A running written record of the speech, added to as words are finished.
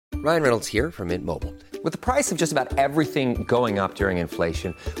Ryan Reynolds here from Mint Mobile. With the price of just about everything going up during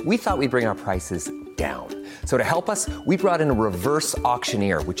inflation, we thought we'd bring our prices down. So to help us, we brought in a reverse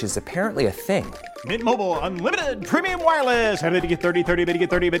auctioneer, which is apparently a thing. Mint Mobile Unlimited Premium Wireless. How to get 30, 30, bit to get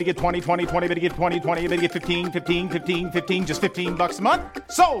 30, bit to get 20, 20, 20, bit to get 20, 20, bit to get 15, 15, 15, 15, just $15 a month?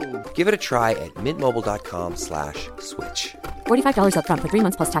 Sold! Give it a try at mintmobile.com/switch. $45 up front for 3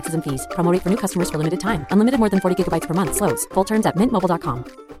 months plus taxes and fees. Promo rate for new customers for limited time. Unlimited more than 40 gigabytes per month. Slows full terms at mintmobile.com.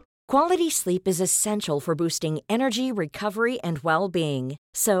 Quality sleep is essential for boosting energy, recovery, and well-being.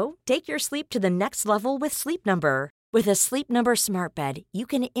 So, take your sleep to the next level with Sleep Number. With a Sleep Number smart bed, you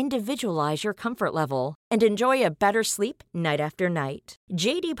can individualize your comfort level and enjoy a better sleep night after night.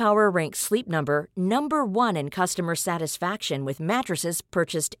 J.D. Power ranks Sleep Number number 1 in customer satisfaction with mattresses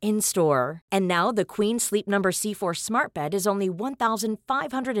purchased in-store. And now the Queen Sleep Number C4 smart bed is only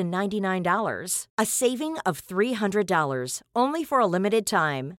 $1,599, a saving of $300, only for a limited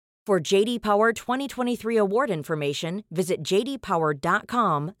time. For J.D. Power 2023 award information, visit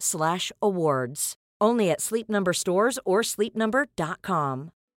jdpower.com/awards. Only at Sleep Number stores or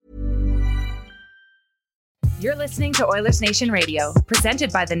sleepnumber.com. You're listening to Oilers Nation Radio,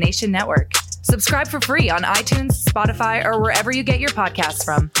 presented by the Nation Network. Subscribe for free on iTunes, Spotify, or wherever you get your podcasts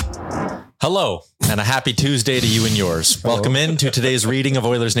from. Hello, and a happy Tuesday to you and yours. Hello. Welcome in to today's reading of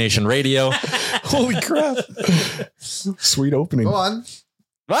Oilers Nation Radio. Holy crap. Sweet opening. Go on.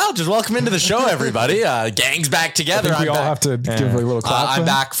 Well, just welcome into the show, everybody. Gang's back together. I think we all have to give a little clap. I'm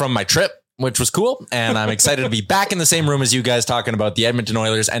back from my trip, which was cool, and I'm excited to be back in the same room as you guys talking about the Edmonton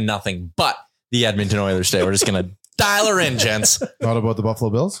Oilers and nothing but the Edmonton Oilers today. We're just going to dial her in, gents. Not about the Buffalo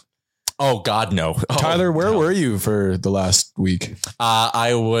Bills? Oh, God, no. Tyler, where were you for the last week?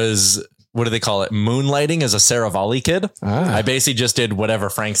 I was, what do they call it? Moonlighting as a Saravalli kid. I basically just did whatever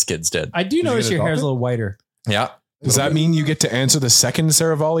Frank's kids did. I do notice your hair's a little whiter. Yeah. Does that mean you get to answer the second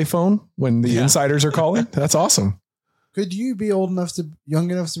Saravalli phone when the insiders are calling? That's awesome. Could you be young enough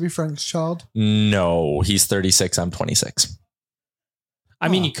to be Frank's child? No, he's 36. I'm 26. I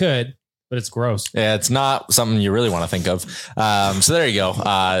mean, you could, but it's gross. Yeah, it's not something you really want to think of. So there you go.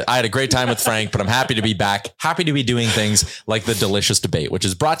 I had a great time with Frank, but I'm happy to be back. Happy to be doing things like the Delicious Debate, which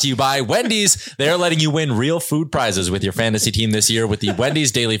is brought to you by Wendy's. They're letting you win real food prizes with your fantasy team this year with the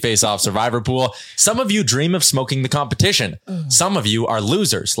Wendy's Daily Face-Off Survivor Pool. Some of you dream of smoking the competition. Some of you are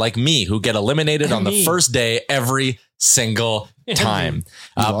losers like me who get eliminated on the first day every single time.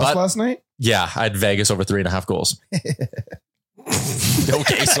 You lost last night? Yeah, I had Vegas over 3.5 goals.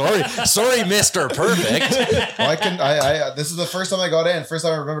 Okay, sorry, Mr. Perfect. Well, this is the first time I got in. First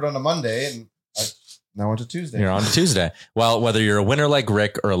time I remembered on a Monday, and I now went to Tuesday. You're on to Tuesday. Well, whether you're a winner like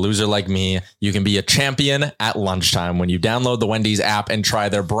Rick or a loser like me, you can be a champion at lunchtime when you download the Wendy's app and try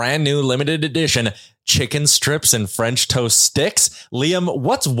their brand new limited edition chicken strips and French toast sticks. Liam,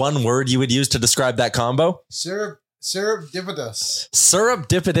 what's one word you would use to describe that combo? Surreptitious.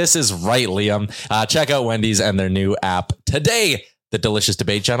 Surreptitious is right, Liam. Check out Wendy's and their new app today. The Delicious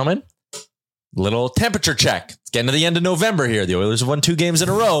Debate, gentlemen. Little temperature check. It's getting to the end of November here. The Oilers have won 2 games in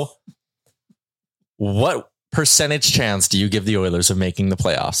a row. What percentage chance do you give the Oilers of making the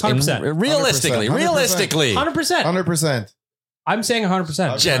playoffs? 100%. Realistically. 100%. I'm saying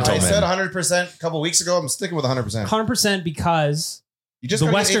 100%. Gentlemen. I said 100% a couple weeks ago. I'm sticking with 100%. 100% because the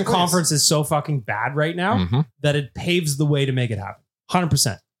Western Conference is so fucking bad right now that it paves the way to make it happen.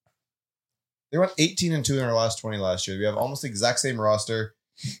 100%. They went 18-2 in our last 20 last year. We have almost the exact same roster.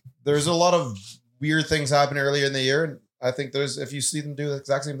 There's a lot of weird things happen earlier in the year. And I think if you see them do the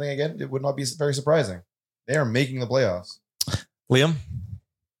exact same thing again, it would not be very surprising. They are making the playoffs. Liam?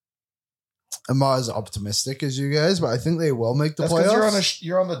 I'm not as optimistic as you guys, but I think they will make the That's playoffs.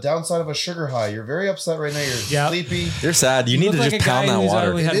 You're on the downside of a sugar high. You're very upset right now. You're sleepy. You're sad. You need to just pound that water. I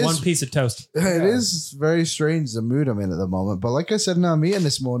only had one piece of toast. It is very strange, the mood I'm in at the moment. But like I said in our meeting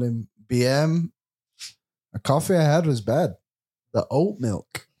this morning, BM, a coffee I had was bad. The oat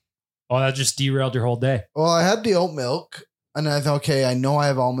milk. Oh, that just derailed your whole day. Well, I had the oat milk, and I thought, okay, I know I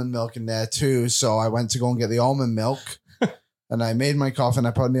have almond milk in there too. So I went to go and get the almond milk. And I made my coffee and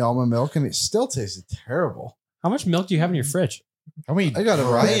I put in the almond milk and it still tasted terrible. How much milk do you have in your fridge? I mean, I got a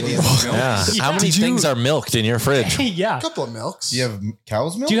variety. Yeah. How many things are milked in your fridge? Yeah. A couple of milks. Do you have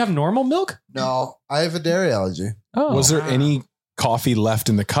cow's milk? Do you have normal milk? No, I have a dairy allergy. Oh. Was there any coffee left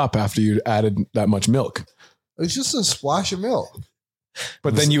in the cup after you added that much milk? It was just a splash of milk.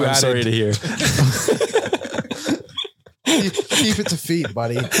 But then you I'm added... sorry to hear. Keep it to feet,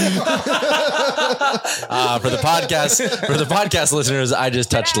 buddy. For the podcast listeners, I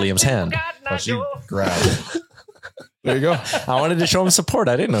just touched Liam's hand. You grabbed it. There you go. I wanted to show him support.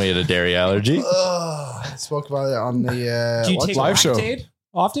 I didn't know he had a dairy allergy. I spoke about it on the Do you take live show. Lactaid?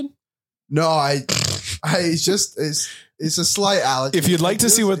 often? No, it's a slight allergy. If you'd like to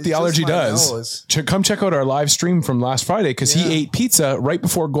see what the allergy does, come check out our live stream from last Friday because he ate pizza right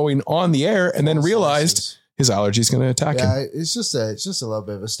before going on the air and then realized his allergy is going to attack him. Yeah, it's just a little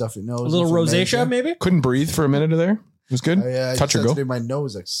bit of a stuffy nose. A little rosacea, maybe? Couldn't breathe for a minute there. It was good. Yeah, touch or go. Do my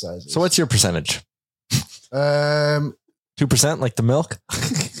nose exercises. So what's your percentage? 2%, like the milk?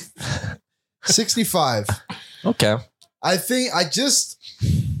 65. Okay.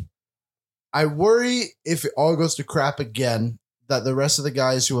 I worry if it all goes to crap again, that the rest of the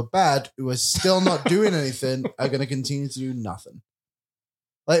guys who are bad, who are still not doing anything, are going to continue to do nothing.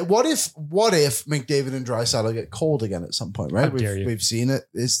 Like, what if McDavid and Draisaitl get cold again at some point, right? We've seen it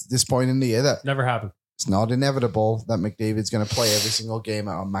this point in the year that never happened. It's not inevitable that McDavid's going to play every single game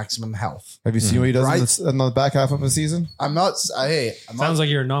at maximum health. Have you seen what he does in the back half of the season? Sounds like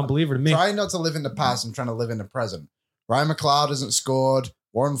you're a non-believer to me. Trying not to live in the past. I'm trying to live in the present. Ryan McLeod hasn't scored.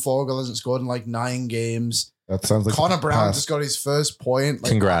 Warren Fogle hasn't scored in like 9 games. That sounds like Connor Brown just got his first point. Like,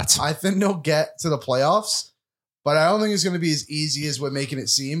 congrats. I think they'll get to the playoffs, but I don't think it's going to be as easy as we're making it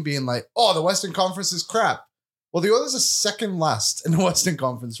seem, being like, oh, the Western Conference is crap. Well, the Oilers are second last in the Western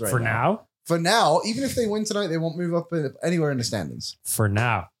Conference right now. For now, even if they win tonight, they won't move up anywhere in the standings. For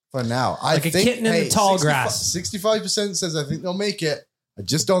now. I think, a kitten in the tall grass. 65% says I think they'll make it. I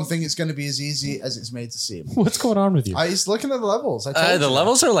just don't think it's going to be as easy as it's made to seem. What's going on with you? He's looking at the levels. The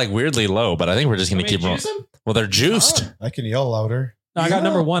levels are like weirdly low, but I think we're just going to keep rolling. Well, they're juiced. I can yell louder. No, I got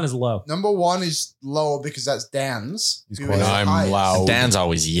number 1 is low. Number 1 is low because that's Dan's. I'm loud. Dan's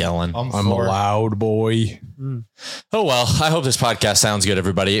always yelling. I'm a loud boy. Oh, well, I hope this podcast sounds good,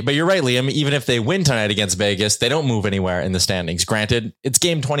 everybody. But you're right, Liam. Even if they win tonight against Vegas, they don't move anywhere in the standings. Granted, it's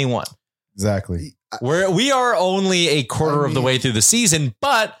game 21. Exactly. We are only a quarter of the way through the season,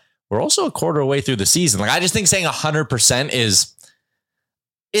 but we're also a quarter of the way through the season. Like, I just think saying 100%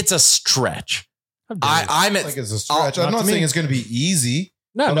 it's a stretch. I'm like it's a stretch. I'm not saying it's going to be easy.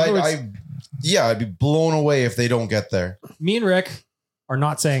 No, but I'd be blown away if they don't get there. Me and Rick are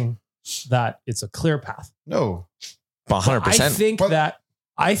not saying that it's a clear path. No, 100%.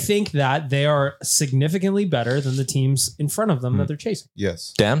 I think that they are significantly better than the teams in front of them that they're chasing.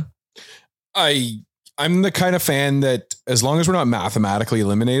 Yes, Dan. I'm the kind of fan that as long as we're not mathematically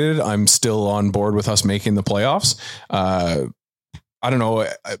eliminated, I'm still on board with us making the playoffs. I don't know.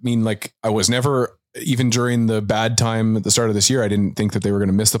 I mean, like, I was never, even during the bad time at the start of this year, I didn't think that they were going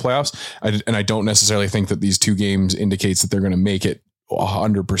to miss the playoffs. And I don't necessarily think that these 2 games indicates that they're going to make it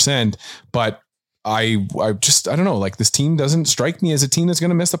 100%. But I don't know, like, this team doesn't strike me as a team that's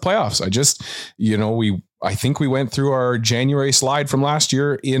going to miss the playoffs. I think we went through our January slide from last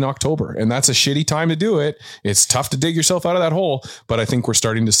year in October, and that's a shitty time to do it. It's tough to dig yourself out of that hole, but I think we're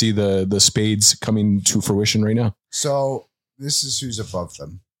starting to see the spades coming to fruition right now. So this is who's above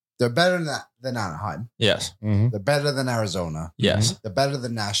them. They're better than Anaheim. Yes. Mm-hmm. They're better than Arizona. Yes. They're better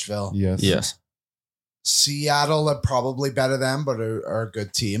than Nashville. Yes. Yes. Seattle are probably better than, but are a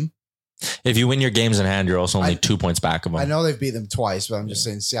good team. If you win your games in hand, you're also only 2 points back of them. I know they've beat them twice, but I'm just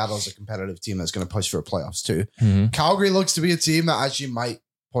saying Seattle's a competitive team that's going to push for a playoffs too. Mm-hmm. Calgary looks to be a team that actually might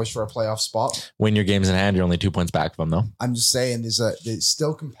push for a playoff spot. Win your games in hand, you're only 2 points back of them, though. I'm just saying it's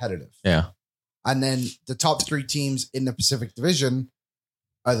still competitive. Yeah. And then the top 3 teams in the Pacific Division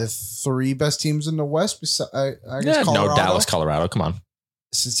are the 3 best teams in the West. I guess Colorado. No, Dallas, Colorado. Come on.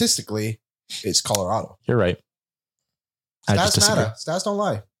 Statistically, it's Colorado. You're right. Stats matter. Stats don't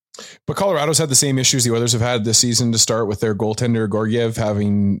lie. But Colorado's had the same issues the Oilers have had this season to start, with their goaltender Gorgiev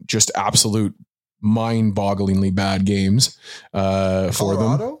having just absolute mind-bogglingly bad games for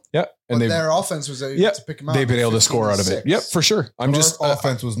them. Yeah, and their offense was able to pick them out. They've been able to score out of it. Yep, for sure.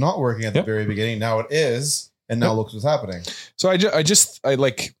 Offense was not working at the very beginning. Now it is, and now look what's happening. So I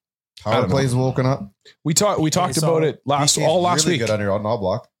like power plays woken up. We talked about it last week. Good under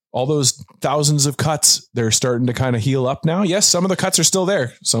Knobloch. All those thousands of cuts, they're starting to kind of heal up now. Yes, some of the cuts are still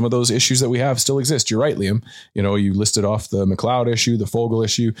there. Some of those issues that we have still exist. You're right, Liam. You listed off the McLeod issue, the Fogle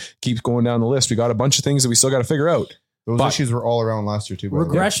issue. Keep going down the list. We got a bunch of things that we still got to figure out. Those issues were all around last year too.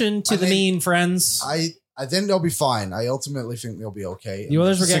 Regression to the mean, friends. I think they'll be fine. I ultimately think they'll be okay. The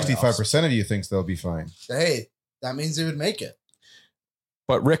Oilers were 65% of you thinks they'll be fine. Hey, that means they would make it.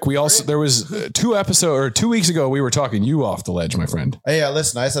 But Rick, there was 2 weeks ago, we were talking you off the ledge, my friend. Hey,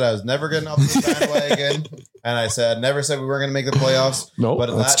 listen, I said I was never getting off the bandwagon, and I never said we weren't going to make the playoffs. No, but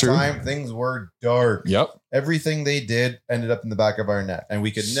at that time, things were dark. Yep. Everything they did ended up in the back of our net, and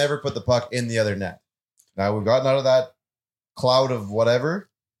we could never put the puck in the other net. Now we've gotten out of that cloud of whatever.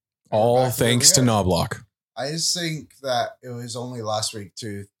 All thanks to Knobloch. I just think that it was only last week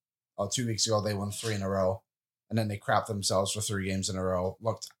 2 weeks ago, they won 3 in a row. and then they crapped themselves for 3 games in a row,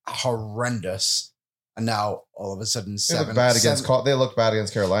 looked horrendous. And now all of a sudden, They looked bad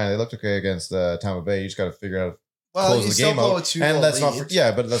against Carolina. They looked okay against Tampa Bay. You just got to figure out close the game out. And let's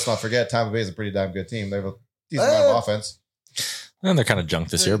not forget Tampa Bay is a pretty damn good team. They have a decent amount of offense. And they're kind of junk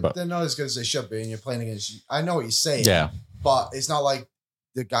this year, but they're not as good as they should be. And you're playing against. I know what you're saying. Yeah, but it's not like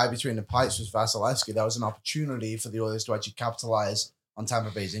the guy between the pipes was Vasilevsky. That was an opportunity for the Oilers to actually capitalize on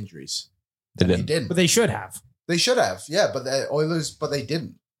Tampa Bay's injuries. They didn't. But they should have. They should have, yeah. But the Oilers, but they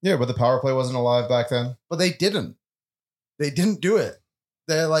didn't. Yeah, but the power play wasn't alive back then. But they didn't. They didn't do it.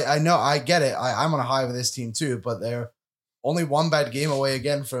 They're like, I know, I get it. I'm on a high with this team too, but they're only one bad game away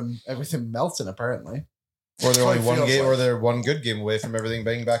again from everything melting, apparently. Or they're only one game, or they're one good game away from everything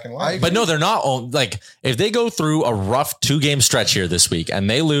being back in line. But no, they're not. Like, if they go through a rough 2-game stretch here this week and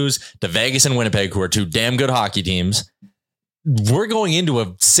they lose to Vegas and Winnipeg, who are 2 damn good hockey teams, we're going into a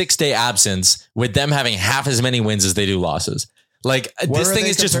 6-day absence with them having half as many wins as they do losses. Like, this thing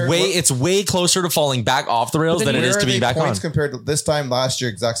is just it's way closer to falling back off the rails than it is to being back on. Compared to this time last year,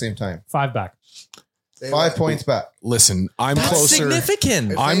 exact same time. 5 back. 5 points back. Listen, That's closer.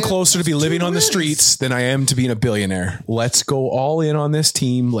 Significant. I'm closer to be living on the streets than I am to being a billionaire. Let's go all in on this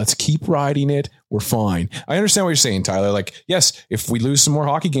team. Let's keep riding it. We're fine. I understand what you're saying, Tyler. Like, yes, if we lose some more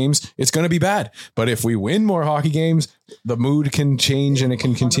hockey games, it's going to be bad. But if we win more hockey games, the mood can change and it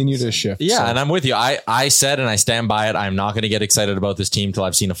can continue to shift. Yeah, and I'm with you. I said, and I stand by it, I'm not going to get excited about this team till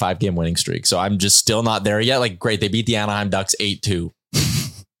I've seen a 5-game winning streak. So I'm just still not there yet. Like, great, they beat the Anaheim Ducks 8-2.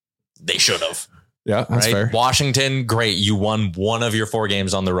 They should have. Yeah, that's fair. Washington, great. You won one of your 4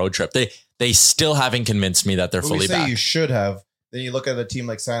 games on the road trip. They still haven't convinced me that they're fully back. You should have. Then you look at a team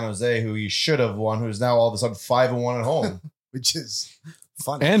like San Jose, who you should have won, who's now all of a sudden 5-1 at home, which is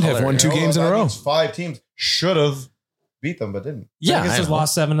funny. And have won 2 games in a row. 5 teams should have beat them, but didn't. Yeah, Vegas has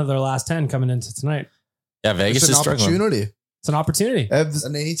lost 7 of their last 10 coming into tonight. Yeah, Vegas is struggling. It's an opportunity, and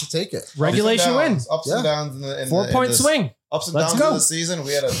they need to take it. Regulation win, ups and downs in the 4-point swing. Ups and downs in the season.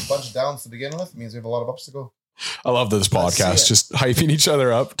 We had a bunch of downs to begin with. It means we have a lot of ups to go. I love this podcast. Just hyping each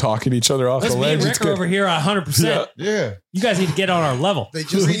other up, talking each other off the ledge. Me and Rick are over here 100%. Yeah. You guys need to get on our level. They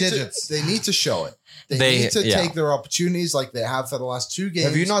just need to show it. They need to take their opportunities like they have for the last 2 games.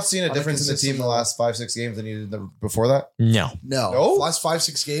 Have you not seen a difference in the team in the last 5-6 games than you did before that? No. Last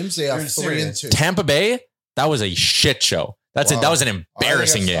 5-6 games, they have 3-2. Tampa Bay, that was a shit show. That was an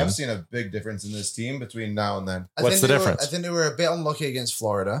embarrassing game. I've seen a big difference in this team between now and then. What's the difference? I think they were a bit unlucky against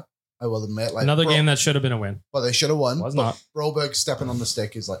Florida. I will admit. Like, another game that should have been a win. Well, they should have won. Was not. Broberg stepping on the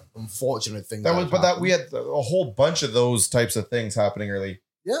stick is like unfortunate thing. We had a whole bunch of those types of things happening early.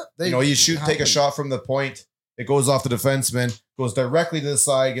 Yeah, you take a shot from the point, it goes off the defenseman, goes directly to the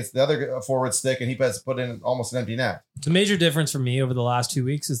side, gets the other forward stick, and he has put in almost an empty net. The major difference for me over the last 2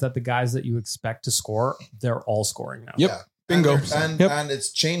 weeks is that the guys that you expect to score, they're all scoring now. Yep. Yeah. Bingo. And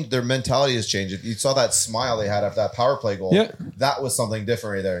it's changed. Their mentality has changed. You saw that smile they had after that power play goal. Yeah. That was something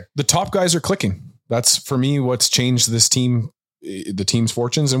different right there. The top guys are clicking. That's, for me, what's changed this team, the team's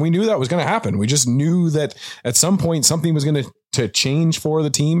fortunes. And we knew that was going to happen. We just knew that at some point something was going to change for the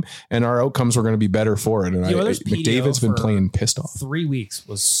team and our outcomes were going to be better for it. And McDavid's been playing pissed off. 3 weeks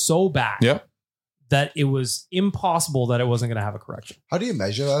was so bad that it was impossible that it wasn't going to have a correction. How do you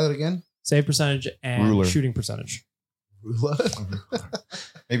measure that again? Save percentage and shooting percentage.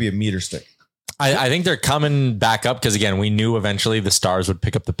 Maybe a meter stick. I think they're coming back up because, again, we knew eventually the Stars would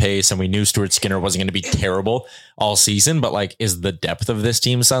pick up the pace and we knew Stuart Skinner wasn't going to be terrible all season. But, like, is the depth of this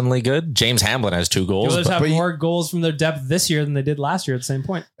team suddenly good? James Hamblin has 2 goals. The Oilers have more goals from their depth this year than they did last year at the same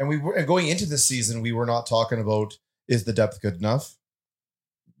point. And going into this season, we were not talking about, is the depth good enough?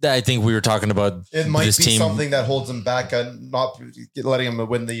 I think we were talking about it might this be team. Something that holds them back and not letting them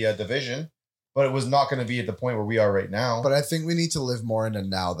win the division. But it was not going to be at the point where we are right now. But I think we need to live more in the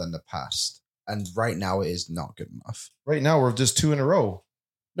now than the past. And right now it is not good enough. Right now we're just 2 in a row.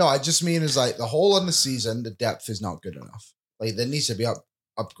 No, I just mean is like the whole of the season, the depth is not good enough. Like there needs to be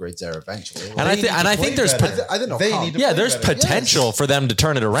upgrades there eventually. And I think there's there's potential for them to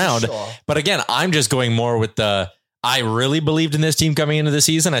turn it around. Sure. But again, I'm just going more with I really believed in this team coming into the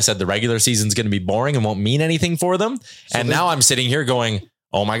season. I said the regular season's going to be boring and won't mean anything for them. And now I'm sitting here going,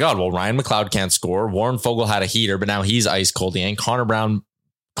 oh my God, well, Ryan McLeod can't score. Warren Fogle had a heater, but now he's ice cold. And Connor Brown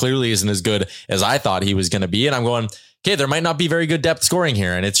clearly isn't as good as I thought he was going to be. And I'm going, okay, there might not be very good depth scoring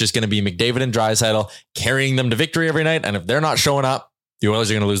here. And it's just going to be McDavid and Draisaitl carrying them to victory every night. And if they're not showing up, the Oilers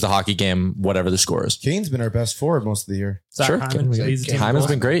are going to lose the hockey game, whatever the score is. Kane's been our best forward most of the year. Sure. Hyman's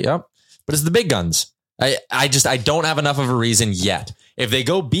been great. Yep. But it's the big guns. I don't have enough of a reason yet. If they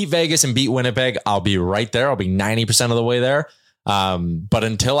go beat Vegas and beat Winnipeg, I'll be right there. I'll be 90% of the way there. But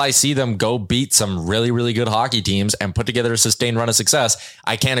until I see them go beat some really, really good hockey teams and put together a sustained run of success,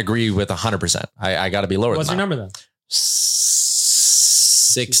 I can't agree with 100%. I got to be lower. What's than your that. number then?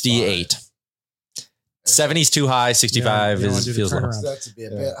 68. 70's too high. 65 feels low. That's a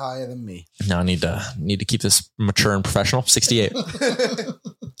bit higher than me. No, I need to keep this mature and professional. 68.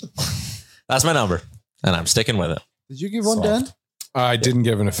 That's my number, and I'm sticking with it. Did you give one, Dan? I didn't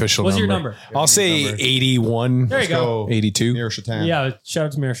give an official What's number. your number? I'll say 81. There you go. 82. Mir Shatan. Yeah, shout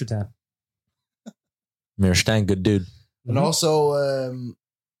out to Mir Shatan. Mir Shatan, good dude. And also,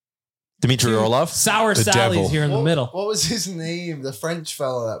 Dmitry Orlov. Sour The Sally's devil. here in the middle. what was his name? The French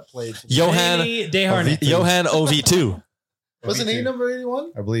fella that played. Johan OV2. Wasn't he number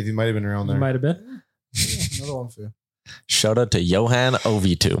 81? I believe he might have been around there. Might have been. Another one for you. Shout out to Johan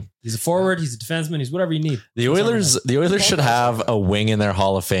OV2. He's a forward. He's a defenseman. He's whatever you need. The Oilers should have a wing in their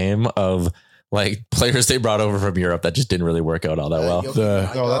Hall of Fame of like players they brought over from Europe that just didn't really work out all that well.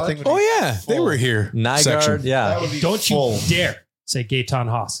 that thing would Oh be yeah, they were here. Nygaard, Section. yeah. That would be Don't full. you dare say Gaetan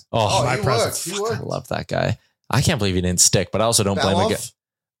Haas. Oh, my he presence. worked. He worked. I love that guy. I can't believe he didn't stick, but I also don't blame him. Belov?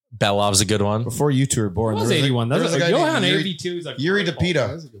 Belov's a good one. Before you two were born, That was there was 81. there That was was a guy Johan named AV2 is like Yuri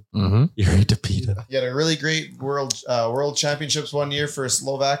DePita. Mm-hmm. Yuri DePita. He had a really great world championships one year for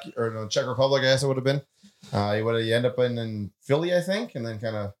Slovakia or no, Czech Republic, I guess it would have been. He ended up in Philly, I think, and then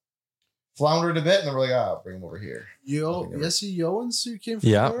kind of floundered a bit, and then we're like, bring him over here. Jesse Joensuu came from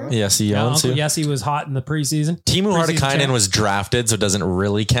Yeah, Europe? yes, Yeah, Jones. Uncle Yessi was hot in the preseason. Timu Preseason Hartikainen champ. was drafted, so it doesn't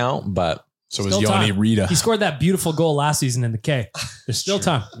really count, but So was Still Yanni time. Rita. He scored that beautiful goal last season in the K. There's still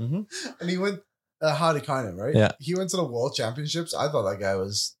time. And he went Hartikainen, right? Yeah. He went to the World Championships. I thought that guy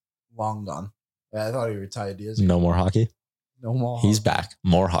was long gone. Yeah, I thought he retired years ago. no more hockey. No more. He's back.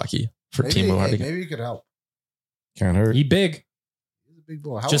 More hockey for maybe, Timu hey, Hartikainen. maybe he could help. Can't hurt. He big. He's a big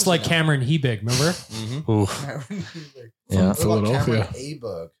boy. How Just old like is he now? Cameron He big, remember? Ooh. Cameron Hebig. Yeah. What about Philadelphia. Cameron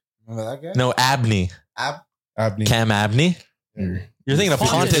Aberg? Remember that guy? No, Abney. Abney. Cam Abney. You're thinking of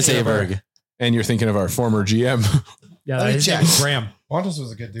Pontus Aberg. And you're thinking of our former GM. Yeah, Let me his name check. is Graham. Pontus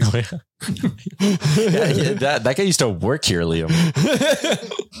was a good dude. Yeah, that guy used to work here, Liam.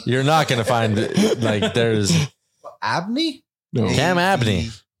 You're not going to find like there's Abney? No. Cam Abney.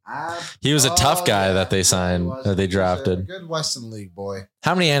 He was a tough guy yeah. that they signed, He was. that they He was drafted. a good Western League boy.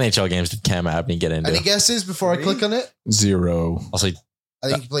 How many NHL games did Cam Abney get into? Any guesses before I click on it? 0. I'll say I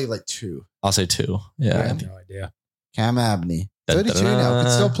think he played like 2. 2. Yeah. No idea. Cam Abney. 32 Da-da-da. now.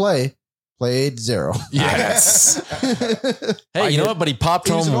 Could still play. Played 0. Yes. Hey, you know what? But he popped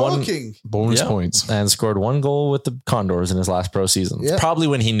He was home an one All King. Bonus Yeah. points. and scored one goal with the Condors in his last pro season. Yeah. Probably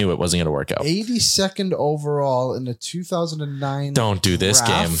when he knew it wasn't going to work out. 82nd overall in the 2009 Don't do this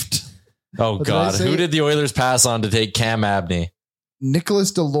draft. game. Oh What did I God, say? who did the Oilers pass on to take Cam Abney?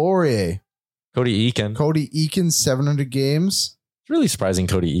 Nicholas Delorier. Cody Eakin. Cody Eakin, 700 games. It's really surprising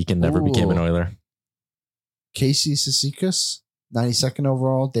Cody Eakin never became an Ooh. Oiler. Casey Sisikas, 92nd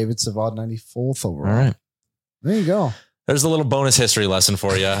overall. David Savard, 94th All overall. right. There you go. There's a little bonus history lesson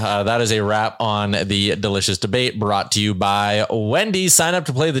for you. That is a wrap on the delicious debate brought to you by Wendy's. Sign up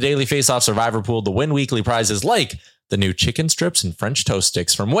to play the Daily Face-Off Survivor Pool to win weekly prizes like the new chicken strips and French toast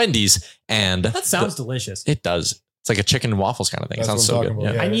sticks from Wendy's. And That sounds delicious. it does. It's like a chicken and waffles kind of thing. That's It sounds so what I'm good. talking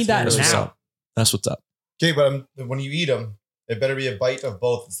about. Yeah. I need that That's what's now. up. That's what's up. Okay, but when you eat them, it better be a bite of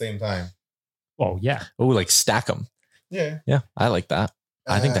both at the same time. Oh, yeah. Oh, like stack them. Yeah. Yeah, I like that.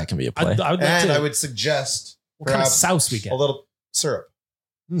 I think that can be a play. I would like And to. I would suggest What kind of perhaps sauce we get? a little syrup.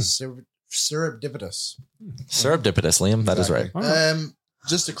 Syrup dipitus. Surreptitious, Liam. That is right.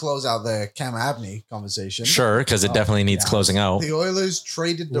 Just to close out the Cam Abney conversation. Sure, because it definitely needs yeah. closing out. The Oilers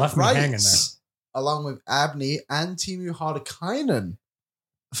traded the Left me hanging rights along with Abney and Timu Hartikainen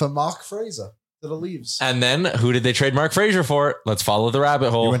for Mark Fraser to the Leafs. And then who did they trade Mark Frazier for? Let's follow the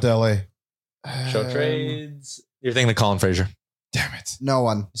rabbit hole. You went to LA. Show trades. You're thinking of Colin Frazier. Damn it. No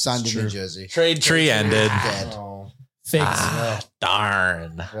one signed in Sure. New Jersey. Trade tree ended. Dead. Oh, Fakes.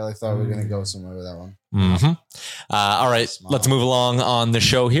 Darn. Really thought we were going to go somewhere with that one. Mm-hmm. All right, Smart. let's move along on the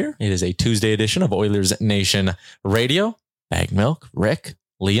show here. It is a Tuesday edition of Oilers Nation Radio. Bag Milk, Rick,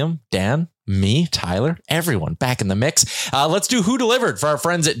 Liam, Dan, me, Tyler, everyone back in the mix. Let's do Who Delivered for our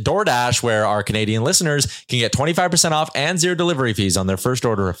friends at DoorDash, where our Canadian listeners can get 25% off and 0 delivery fees on their first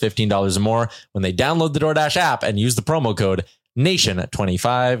order of $15 or more when they download the DoorDash app and use the promo code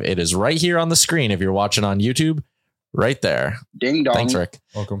NATION25. It is right here on the screen if you're watching on YouTube. Right there. Ding dong. Thanks, Rick.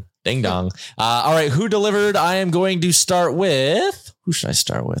 welcome. Ding dong. All right. Who delivered? I am going to start with. Who should I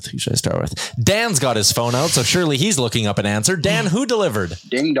start with? Dan's got his phone out, so surely he's looking up an answer. Dan, who delivered?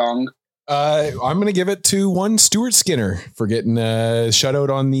 Ding dong. I'm going to give it to one Stuart Skinner for getting a shutout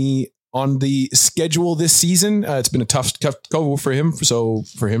on the on the schedule this season. It's been a tough go for him. So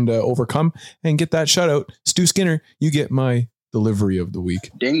for him to overcome and get that shutout, Stu Skinner, you get my delivery of the week.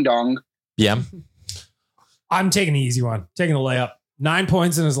 Ding dong. Yeah. I'm taking the easy one, taking the layup. 9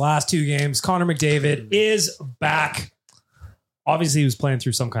 points in his last 2 games. Connor McDavid is back. Obviously, he was playing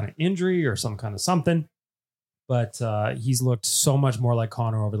through some kind of injury or some kind of something, but he's looked so much more like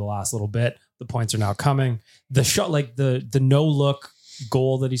Connor over the last little bit. The points are now coming. The shot, like the no look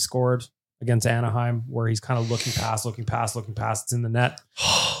goal that he scored against Anaheim, where he's kind of looking past, it's in the net.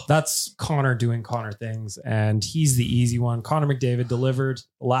 That's Connor doing Connor things, and he's the easy one. Connor McDavid delivered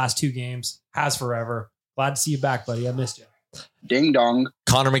the last 2 games, has forever. Glad to see you back, buddy. I missed you. Ding dong.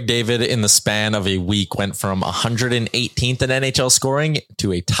 Connor McDavid in the span of a week went from 118th in NHL scoring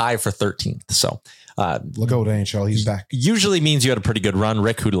to a tie for 13th. So look out, NHL. He's back. Usually means you had a pretty good run.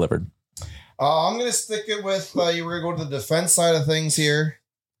 Rick, who delivered? I'm going to stick it with you. We're going to go to the defense side of things here.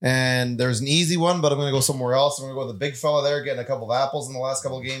 And there's an easy one, but I'm going to go somewhere else. I'm going to go with the big fella there, getting a couple of apples in the last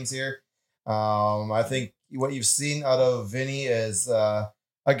couple of games here. I think what you've seen out of Vinny is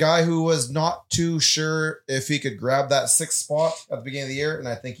a guy who was not too sure if he could grab that 6th spot at the beginning of the year. And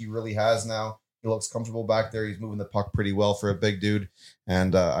I think he really has now. He looks comfortable back there. He's moving the puck pretty well for a big dude.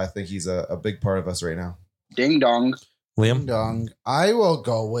 And I think he's a big part of us right now. Ding dong. Liam? Ding dong. I will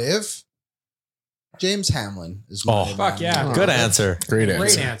go with James Hamlin. Fuck yeah. Good answer. Great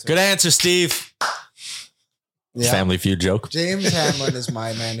answer. Good answer, Steve. Yeah. Family Feud joke. James Hamlin is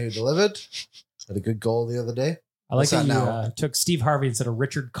my man who delivered. Had a good goal the other day. I like that you took Steve Harvey instead of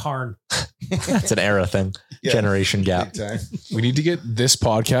Richard Karn. It's an era thing. Yeah. Generation gap. We need to get this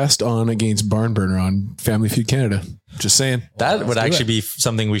podcast on against Barn Burner on Family Feud Canada. Just saying. That would actually be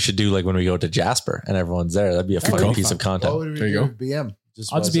something we should do, like when we go to Jasper and everyone's there. That'd be a fun piece of content. What would we There you do go. with BM?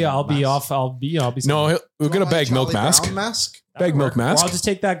 I'll be off. No, we're going to bag milk mask. Bag milk mask. Well, I'll just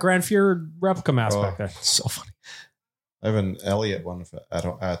take that Grand Fear replica mask back there. So funny. I have an Elliot one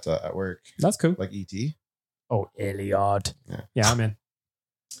at work. That's cool. Like ET. Oh, Elliot. Yeah, I'm in.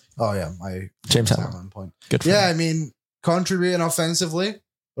 Oh yeah, my James Hamlin point. Good for Yeah, him. I mean, contributing offensively,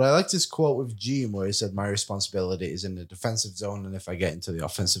 but I liked his quote with Gene where he said, "My responsibility is in the defensive zone, and if I get into the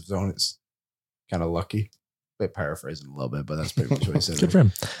offensive zone, it's kind of lucky." Bit paraphrasing a little bit, but that's pretty much what he said. Good for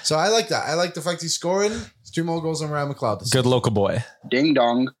him. So I like that. I like the fact he's scoring. It's 2 more goals on Ryan McLeod. Good local boy. Ding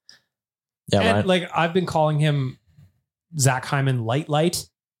dong. Yeah, And Ryan. like I've been calling him Zach Hyman light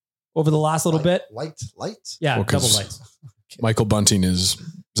over the last little bit. Light. Yeah, Well, 'cause double light. Michael Bunting is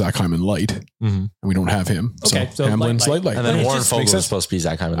Zach Hyman light, and we don't have him. Okay, so Hamlin's light. light. And then It Warren just Fogle makes was sense. supposed to be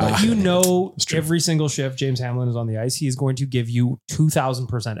Zach Hyman. Ah. You know, It's true. every single shift James Hamlin is on the ice, he is going to give you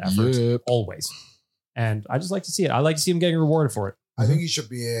 2,000% effort Yep. always. And I just like to see it. I like to see him getting rewarded for it. I think he should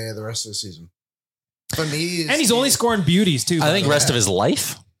be the rest of the season. For me, And he's only scoring beauties too. I think by rest the of his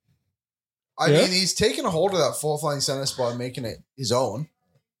life. I mean, he's taking a hold of that fourth line center spot and making it his own.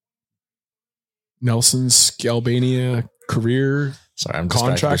 Nelson's Albania career. Sorry, I'm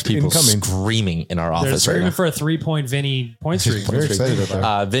Contract contract people incoming. screaming in our They're office right screaming now. for a 3-point Vinny point streak. Very excited about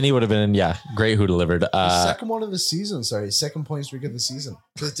that. Vinny would have been, great who delivered. His second one of the season. Sorry, second point streak of the season.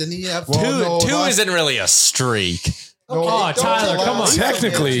 Because didn't he have two isn't really a streak. No, Oh, don't Tyler, allow- come on.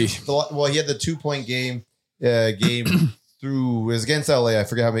 Technically. he had the 2-point game through. It was against LA. I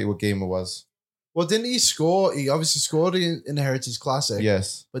forget what game it was. Well, didn't he score? He obviously scored in the Heritage Classic.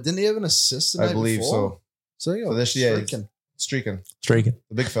 Yes, But didn't he have an assist the I night believe before? so. So, yeah, So this year, streaking. streaking.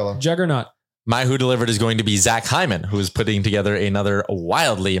 The big fella. Juggernaut. My who delivered is going to be Zach Hyman, who is putting together another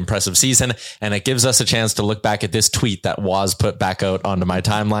wildly impressive season. And it gives us a chance to look back at this tweet that was put back out onto my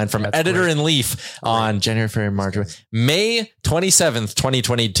timeline from Editor in Leaf on January, February, March, May 27th,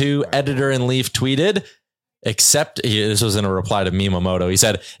 2022. Editor in Leaf tweeted, this was in a reply to Mimamoto. He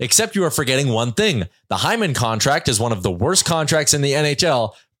said, except you are forgetting one thing. The Hyman contract is one of the worst contracts in the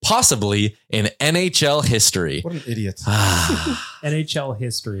NHL, possibly in NHL history. What an idiot. NHL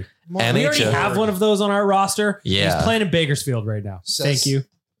history. We already NHL. have one of those on our roster. Yeah. He's playing in Bakersfield right now. Thank you.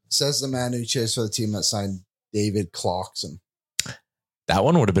 Says the man who cheers for the team that signed David Clarkson. That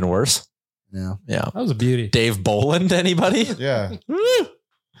one would have been worse. Yeah. Yeah. That was a beauty. Dave Boland, anybody? Yeah.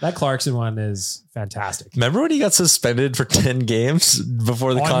 That Clarkson one is fantastic. Remember when he got suspended for 10 games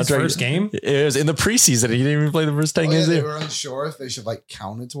before the On his contract? first game? It was in the preseason. He didn't even play the first 10 games. They either. were unsure if they should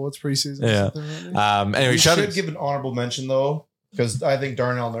count it towards preseason. Yeah. Or something like Anyway, We shout should out, give an honorable mention though, because I think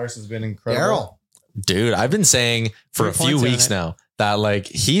Darnell Nurse has been incredible. dude. I've been saying for a 3 few points in weeks it. now that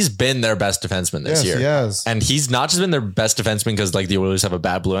he's been their best defenseman this year. Yes. And he's not just been their best defenseman because the Oilers have a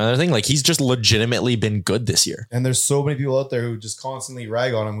bad blue and everything. He's just legitimately been good this year. And there's so many people out there who just constantly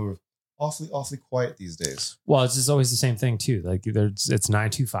rag on him who awfully quiet these days. Well, it's just always the same thing too. Like it's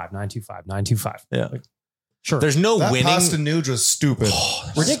 925, 925, 925. Yeah. Like, sure. There's no That winning. pass to Nuge was stupid.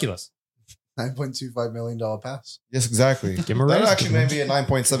 ridiculous. $9.25 million pass. Yes, exactly. Give him a That raise. actually may be a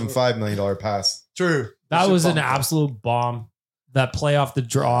 $9.75 million pass. True. That was an Bump that. absolute bomb. That play off the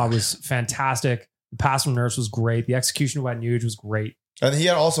draw was fantastic. The pass from Nurse was great. The execution by Nuge was great. And he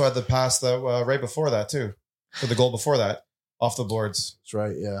had also had the pass that right before that too, for the goal before that, off the boards. That's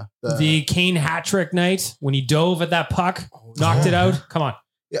right. Yeah. The Kane hat trick night when he dove at that puck, knocked it out. Come on.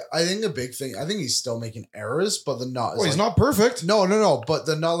 Yeah, I think the big thing. I think he's still making errors, but they're not. Well, he's not perfect. No. But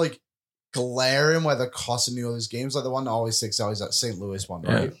they're not like glaring where they're costing you all these games. Like the one that always sticks out is that St. Louis one,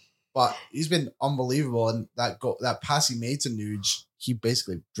 right? But he's been unbelievable, and that pass he made to Nuge, he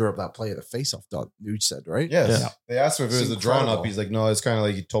basically drew up that play at the face-off. Nuge said, right? Yes. Yeah. They asked him if it was It's a drawn up. incredible. He's like, no, it's kind of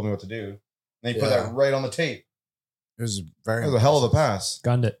like he told me what to do. And he put Yeah. that right on the tape. It was very. It was a hell of a pass.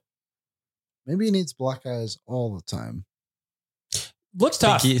 Gunned it. Maybe he needs black eyes all the time. Looks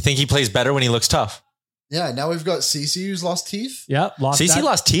tough. Think he plays better when he looks tough. Yeah. Now we've got CC who's lost teeth. Yeah. Lost CC that.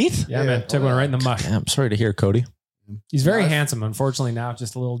 lost teeth? Yeah, man. Took one right in the mush. Yeah, I'm sorry to hear, Cody. He's very Now- handsome. Unfortunately, now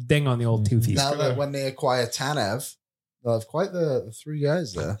just a little ding on the old toothies. Now that when they acquire Tanev, they'll have quite the three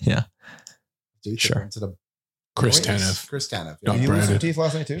guys there. Yeah. Do Sure. To the Chris Boys. Tanev. Chris Tanev. Not Did he lose some branded. teeth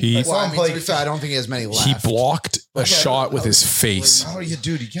last night too? He- I saw Well, I him mean, play. to be fair, I don't think he has many left. He blocked a Okay, shot with that his was- face. How do you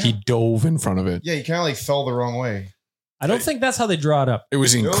do? You can't. He dove in front of it. Yeah, you kind of like fell the wrong way. I don't think that's how they draw it up. It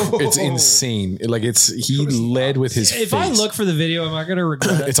was No. it's insane. He led with his If face. I look for the video, am I going to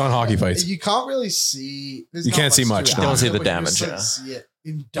regret it? It's on Hockey Fights. You can't really see. There's You not can't see much, to it. no. You don't see the But you damage, just, yeah. see it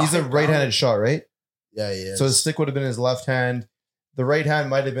in He's a diagram. right-handed shot, right? Yeah, yeah. So his stick would have been his left hand. The right hand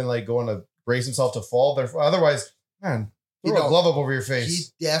might have been like going to brace himself to fall. But otherwise, man, throw a glove up over your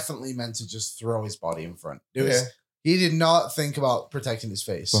face. He definitely meant to just throw his body in front. It was, Yeah. he did not think about protecting his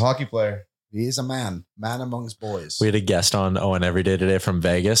face. He's a hockey player. He is a man amongst boys. We had a guest on Owen Every Day today from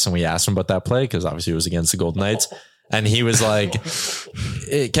Vegas, and we asked him about that play because obviously it was against the Golden Knights. And he was like,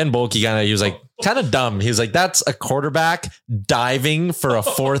 Ken Boehlke he was like, kind of dumb. He was like, that's a quarterback diving for a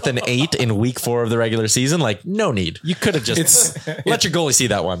 4th and 8 in week 4 of the regular season. Like, no need. You could have just let your goalie see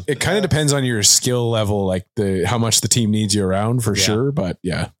that one. It kind of depends on your skill level, like how much the team needs you around for sure. But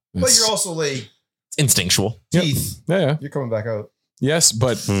yeah, But you're also like Instinctual. teeth. yeah. You're coming back out. Yes,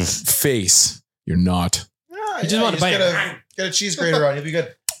 but face, you're not. Yeah, You just want to bite. Get a cheese grater on. You'll be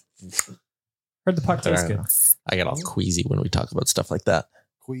good. Heard the puck tastes good. I get all queasy when we talk about stuff like that.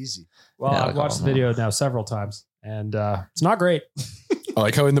 Queasy. Well, Yeah, I've watched the video now several times, and it's not great. I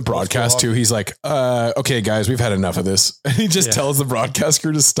like how in the broadcast too, he's like, okay, guys, we've had enough of this. And he just tells the broadcast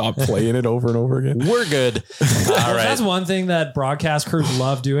crew to stop playing it over and over again. We're good. All right. That's one thing that broadcast crews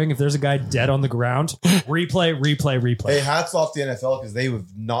love doing. If there's a guy dead on the ground, replay. Hey, hats off to the NFL because they have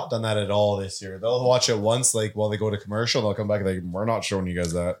not done that at all this year. They'll watch it once, like while they go to commercial. They'll come back and like, we're not showing you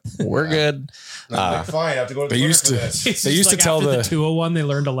guys that. We're good. And I'm like, fine, I have to go to They Twitter used for to- this. It's They just used to like tell after the- 201, they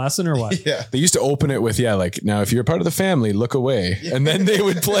learned a lesson or what? Yeah. They used to open it with, like, now if you're part of the family, look away. And then they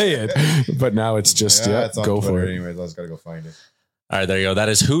would play it. But now it's just, it's on go Twitter for it. anyways. I just got to go find it. All right, there you go. That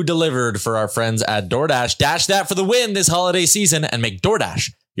is who delivered for our friends at DoorDash. Dash that for the win this holiday season and make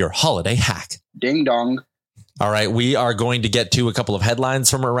DoorDash your holiday hack. Ding dong. All right, we are going to get to a couple of headlines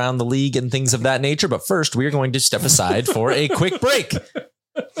from around the league and things of that nature. But first, we are going to step aside for a quick break.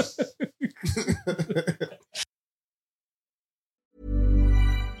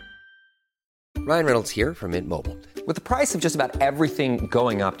 Ryan Reynolds here from Mint Mobile. With the price of just about everything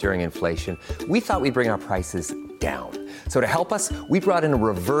going up during inflation, we thought we'd bring our prices down. So to help us, we brought in a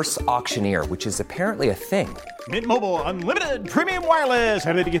reverse auctioneer, which is apparently a thing. Mint Mobile Unlimited Premium Wireless.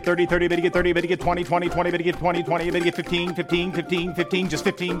 How to get 30, 30, bit to get 30, bit to get 20, 20, 20, bit to get 20, 20, bit to get 15, 15, 15, 15, just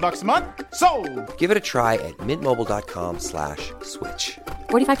 $15 a month? Sold! Give it a try at mintmobile.com/switch.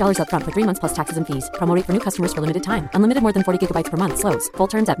 $45 up front for 3 months plus taxes and fees. Promo rate for new customers for limited time. Unlimited more than 40 gigabytes per month. Slows full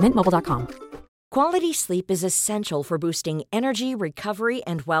terms at mintmobile.com. Quality sleep is essential for boosting energy, recovery,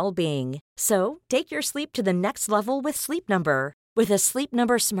 and well-being. So, take your sleep to the next level with Sleep Number. With a Sleep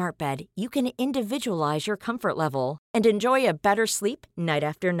Number smart bed, you can individualize your comfort level and enjoy a better sleep night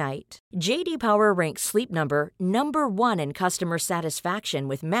after night. J.D. Power ranks Sleep Number number 1 in customer satisfaction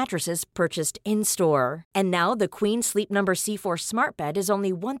with mattresses purchased in-store. And now the Queen Sleep Number C4 smart bed is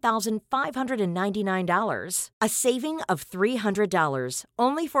only $1,599, a saving of $300,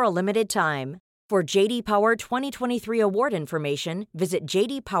 only for a limited time. For JD Power 2023 award information, visit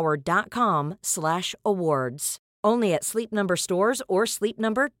jdpower.com/awards. Only at Sleep Number stores or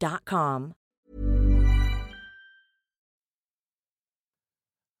sleepnumber.com.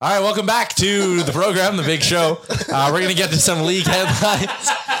 All right, welcome back to the program, The Big Show. We're going to get to some league headlines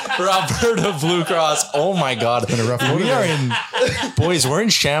for Alberta Blue Cross. Oh my God. Boys, we're in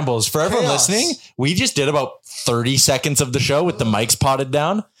shambles. For everyone listening, we just did about 30 seconds of the show with the mics potted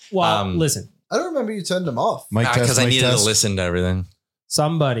down. Well, listen. I don't remember you turned them off. Because I needed to listen to everything.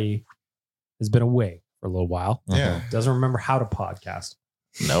 Somebody has been away for a little while. Yeah. Doesn't remember how to podcast.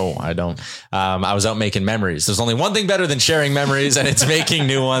 No, I don't. I was out making memories. There's only one thing better than sharing memories, and it's making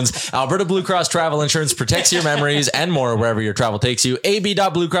new ones. Alberta Blue Cross Travel Insurance protects your memories and more wherever your travel takes you.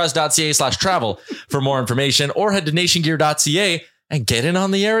 ab.bluecross.ca/travel for more information, or head to nationgear.ca and get in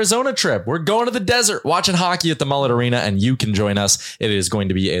on the Arizona trip. We're going to the desert, watching hockey at the Mullet Arena, and you can join us. It is going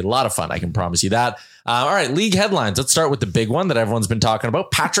to be a lot of fun. I can promise you that. All right, league headlines. Let's start with the big one that everyone's been talking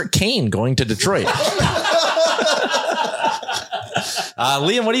about. Patrick Kane going to Detroit.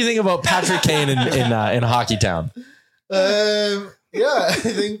 Liam, what do you think about Patrick Kane in Hockey Town? Yeah, I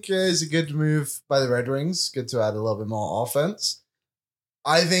think it's a good move by the Red Wings. Good to add a little bit more offense.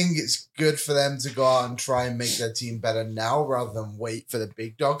 I think it's good for them to go out and try and make their team better now rather than wait for the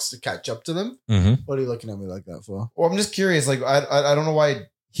big dogs to catch up to them. Mm-hmm. What are you looking at me like that for? Well, I'm just curious. Like, I don't know why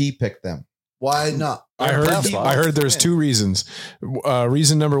he picked them. Why not? I heard there's two reasons.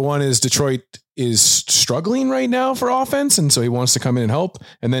 Reason number one is Detroit is struggling right now for offense, and so he wants to come in and help.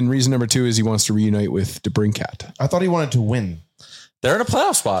 And then reason number two is he wants to reunite with DeBrincat. I thought he wanted to win. They're in a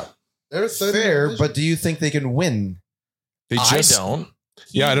playoff spot. They're third Fair, but do you think they can win? I don't.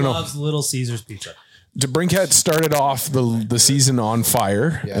 Yeah, I don't know. Loves Little Caesars pizza. DeBrincat started off the season on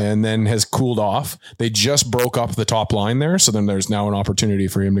fire and then has cooled off. They just broke up the top line there, so then there's now an opportunity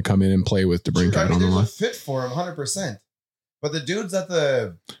for him to come in and play with DeBrincat I mean, on the there's line. a fit for him, 100%. But the dude's at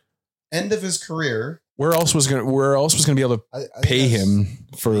the end of his career. Where else was gonna be able to pay him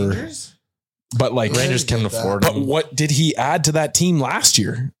for? Rangers? But like Rangers can afford But him. what did he add to that team last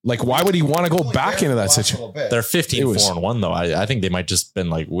year? Like, why would he want to go Only back there into for that the last situation? little bit. They're 15-4-1 though. I think they might just been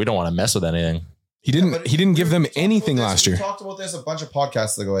like, we don't want to mess with anything. He didn't give them anything last year. We talked about this a bunch of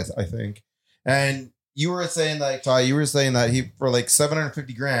podcasts ago, I think. And you were saying that, Ty, he for like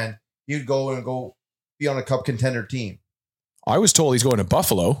 $750,000, he'd go be on a cup contender team. I was told he's going to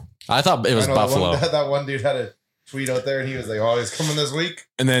Buffalo. I thought it was Buffalo. That one dude had a tweet out there, and he was like, "Oh, he's coming this week,"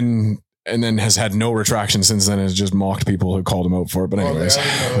 And then has had no retraction since then. Has just mocked people who called him out for it. But anyways, I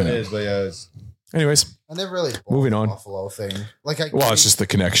don't even know who it is, but yeah. anyways, I never really bought Moving the on. Buffalo thing. Like, it's just the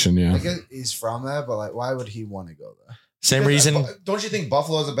connection. I Yeah, guess he's from there, but like, why would he want to go there? Same reason. Don't you think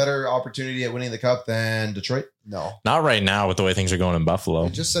Buffalo has a better opportunity at winning the cup than Detroit? No, Not right now with the way things are going in Buffalo. they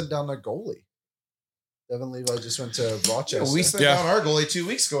just sent down their goalie. Devin Levi just went to Rochester. We sent down our goalie 2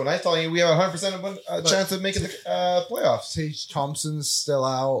 weeks ago, and I thought we have a 100% chance of making the playoffs. Tage Thompson's still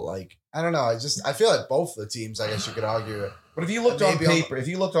out. Like, I don't know. I feel like both the teams, I guess you could argue it. But if you looked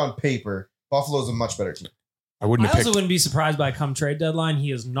on paper, Buffalo's a much better team. I wouldn't I have also picked. wouldn't be surprised by come trade deadline.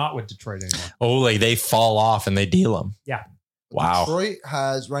 He is not with Detroit anymore. Oh, like they fall off and they deal them. Yeah. Wow. Detroit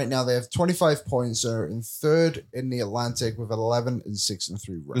has right now, they have 25 points. They're in third in the Atlantic with 11 and 6-3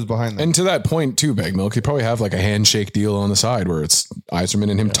 Who's record. behind them? And to that point too, Bag Milk, you probably have like a handshake deal on the side where it's Yzerman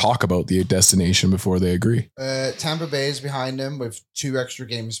and him talk about the destination before they agree. Tampa Bay is behind them with 2 extra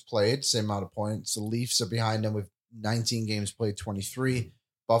games played, same amount of points. The Leafs are behind them with 19 games played, 23.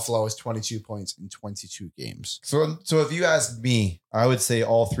 Buffalo has 22 points in 22 games. So if you ask me, I would say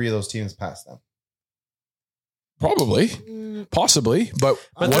all three of those teams passed them. Probably, possibly, but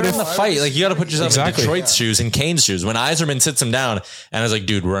But what they're if in the fight? Like, you got to put yourself Exactly. in Detroit's shoes and Kane's shoes. When Yzerman sits him down and I was like,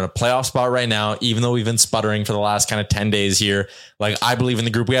 dude, we're in a playoff spot right now, even though we've been sputtering for the last kind of 10 days here. Like, I believe in the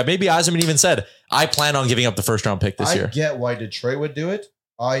group we have. Maybe Yzerman even said, I plan on giving up the first round pick this year. I get why Detroit would do it.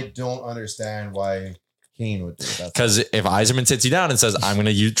 I don't understand why Kane would do it. Because if Yzerman sits you down and says, I'm going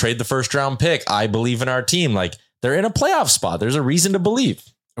to trade the first round pick, I believe in our team. Like, they're in a playoff spot. There's a reason to believe.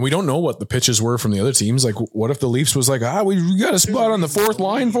 And we don't know what the pitches were from the other teams. Like, what if the Leafs was like, we got a spot on the fourth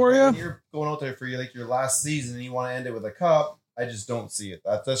line for When you? you're going out there for your last season and you want to end it with a cup, I just don't see it.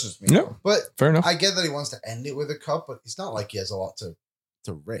 That's just me. No, But fair enough. I get that he wants to end it with a cup, but it's not like he has a lot to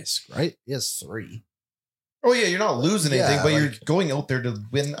risk, right? He has 3. Oh yeah, you're not losing anything, Yeah, but you're like- going out there to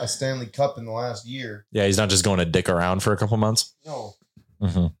win a Stanley Cup in the last year. Yeah, he's not just going to dick around for a couple months. No.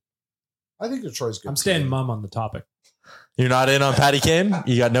 Mm-hmm. I think Detroit's good. I'm staying team. mum on the topic. You're not in on Patty Kane?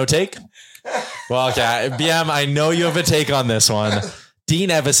 You got no take? Well, okay. BM, I know you have a take on this one.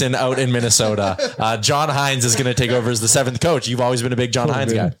 Dean Evison out in Minnesota. John Hines is going to take over as the 7th coach. You've always been a big John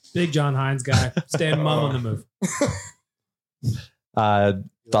Hines guy. Big John Hines guy. Staying mum on the move.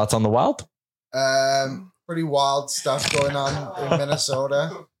 Thoughts on the Wild? Pretty wild stuff going on in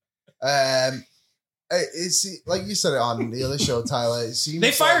Minnesota. It's like you said it on the other show, Tyler. It seems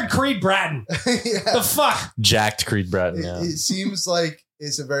They fired Creed Bratton. yeah. The fuck? Jacked Creed Bratton. Yeah. It seems like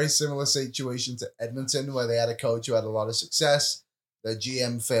it's a very similar situation to Edmonton, where they had a coach who had a lot of success. Their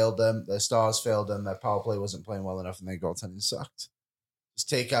GM failed them. Their stars failed them. Their power play wasn't playing well enough, and their goaltending sucked. Just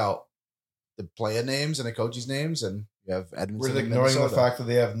take out the player names and the coaches' names, and you have Edmonton. We're and ignoring the Minnesota. fact that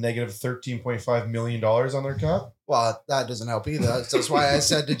they have negative $13.5 million on their cap. Well, that doesn't help either. That's why I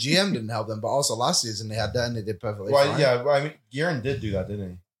said the GM didn't help them, but also last season they had that and they did perfectly Well, fine. yeah, I mean, Guerin did do that, didn't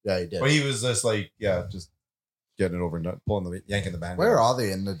he? Yeah, he did. But he was just like, just getting it over and yanking the band. Where are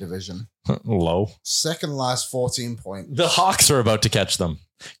they in the division? Low. Second last 14 points. The Hawks are about to catch them.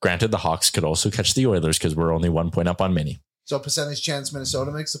 Granted, the Hawks could also catch the Oilers because we're only 1 point up on Mini. So percentage chance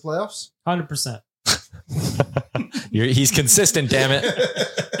Minnesota makes the playoffs? 100%. He's consistent, damn it.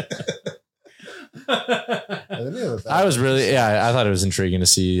 I was really, I thought it was intriguing to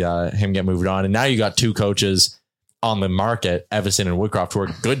see him get moved on. And now you got two coaches on the market, Everson and Woodcroft, who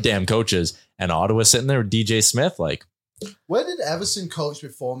are good damn coaches. And Ottawa sitting there with DJ Smith. Like, Where did Everson coach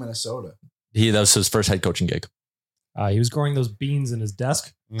before Minnesota? that was his first head coaching gig. He was growing those beans in his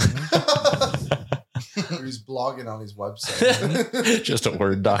desk. He was blogging on his website. Just a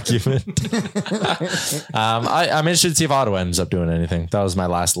Word document. I'm interested to see if Ottawa ends up doing anything. That was my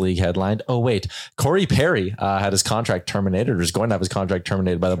last league headline. Oh, wait. Corey Perry had his contract terminated, or is going to have his contract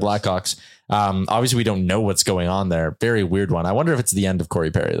terminated by the Blackhawks. Obviously, we don't know what's going on there. Very weird one. I wonder if it's the end of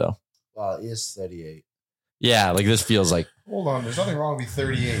Corey Perry, though. Well, he is 38. Yeah, like this feels like... Hold on, there's nothing wrong with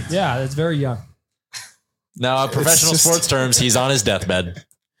 38. Yeah, that's very young. No, professional sports terms, he's on his deathbed.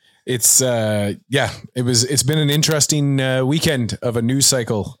 It's been an interesting weekend of a news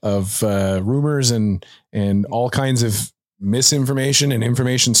cycle of rumors and all kinds of misinformation and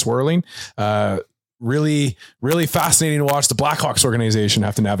information swirling. Really, really fascinating to watch the Blackhawks organization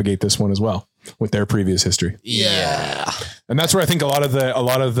have to navigate this one as well with their previous history. Yeah. And that's where I think a lot of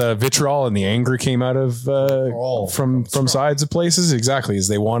the vitriol and the anger came out of from sides of places. Exactly.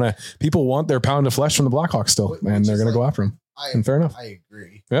 Is people want their pound of flesh from the Blackhawks still, and they're going to go after him. And fair enough. I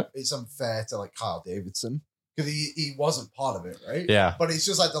agree. Yeah. It's unfair to like Kyle Davidson because he wasn't part of it, right? Yeah. But it's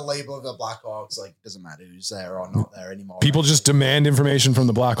just like the label of the Blackhawks, like it doesn't matter who's there or not there anymore. People just demand information from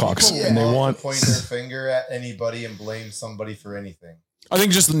the Blackhawks, People and they love want to point their finger at anybody and blame somebody for anything. I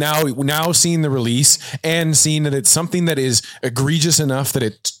think just now seeing the release and seeing that it's something that is egregious enough that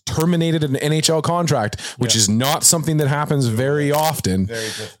it terminated an NHL contract, which is not something that happens very often. Very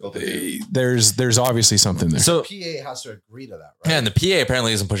difficult to do. There's obviously something there. So, PA has to agree to that, right? and the PA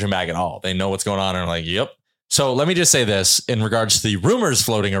apparently isn't pushing back at all. They know what's going on and are like, yep. So let me just say this in regards to the rumors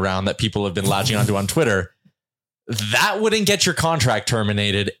floating around that people have been latching onto on Twitter. That wouldn't get your contract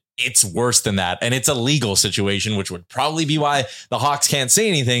terminated. It's worse than that. And it's a legal situation, which would probably be why the Hawks can't say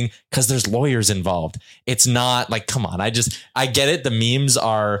anything, because there's lawyers involved. It's not like, come on. I get it. The memes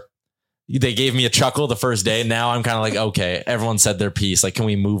they gave me a chuckle the first day. Now I'm kind of like, okay, everyone said their piece. Like, can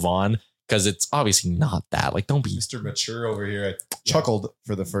we move on? Because it's obviously not that. Like, don't be Mr. Mature over here. I chuckled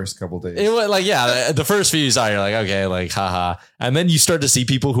for the first couple days. It was like, yeah, the first few you saw, you're like, okay, like, haha. And then you start to see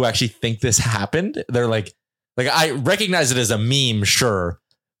people who actually think this happened. They're like I recognize it as a meme, sure.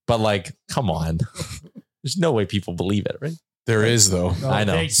 But like, come on. There's no way people believe it, right? There is, though. I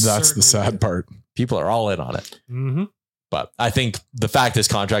know. That's the sad part. People are all in on it. Mm-hmm. But I think the fact this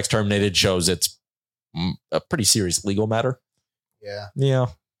contract's terminated shows it's a pretty serious legal matter. Yeah. Yeah.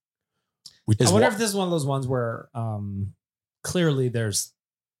 I wonder if this is one of those ones where clearly there's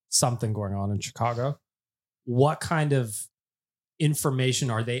something going on in Chicago. What kind of information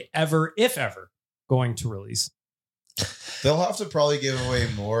are they ever, if ever, going to release? They'll have to probably give away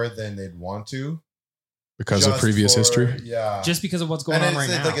more than they'd want to. Because of previous history? Yeah. Just because of what's going on right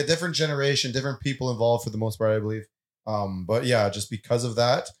now. It's like a different generation, different people involved for the most part, I believe. But yeah, just because of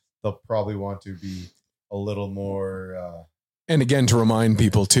that, they'll probably want to be a little more... And again, to remind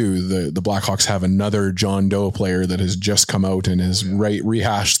people too, the Blackhawks have another John Doe player that has just come out and has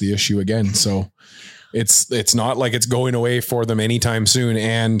rehashed the issue again. So it's not like it's going away for them anytime soon.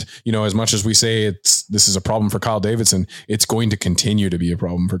 And, you know, as much as we say this is a problem for Kyle Davidson, it's going to continue to be a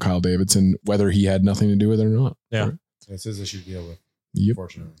problem for Kyle Davidson, whether he had nothing to do with it or not. Yeah. Right? It's his issue to deal with. Yep.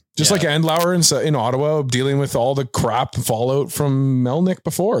 Unfortunately. Just like Andlauer in Ottawa dealing with all the crap fallout from Melnick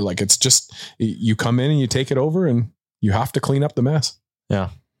before. Like, it's just, you come in and you take it over and you have to clean up the mess. Yeah.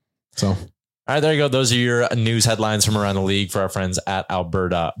 So, all right, there you go. Those are your news headlines from around the league for our friends at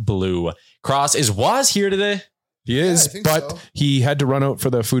Alberta Blue. Cross was here today. He is, but he had to run out for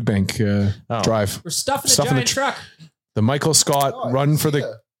the food bank drive. We're stuffing a giant truck. The Michael Scott run for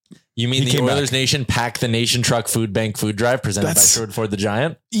the You mean He the came Oilers back. Nation Pack the Nation Truck Food Bank Food Drive presented by That's- Sherwood Ford the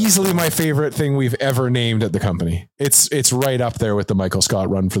Giant? Easily my favorite thing we've ever named at the company. It's right up there with the Michael Scott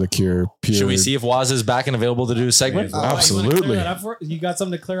Run for the Cure. Pure. Should we see if Waz is back and available to do a segment? Absolutely. You got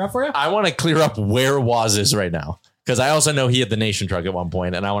something to clear up for you? I want to clear up where Waz is right now, because I also know he had the Nation Truck at one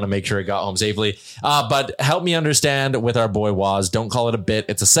point, and I want to make sure it got home safely. But help me understand with our boy Waz. Don't call it a bit.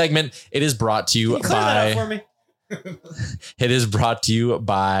 It's a segment. It is brought to you Clear that up for by... me. It is brought to you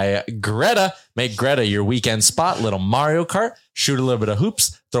by Greta. Make Greta your weekend spot. Little Mario Kart. Shoot a little bit of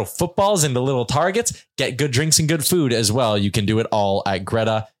hoops. Throw footballs into little targets. Get good drinks and good food as well. You can do it all at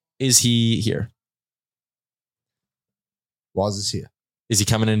Greta. Is he here? Waz is here. Is he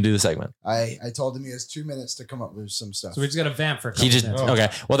coming in to do the segment? I told him he has 2 minutes to come up with some stuff. So we just got to vamp for a couple He just minutes. okay.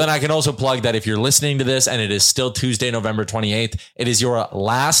 Well, then I can also plug that if you're listening to this and it is still Tuesday, November 28th, it is your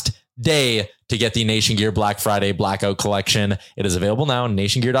last day to get the Nation Gear Black Friday Blackout Collection. It is available now on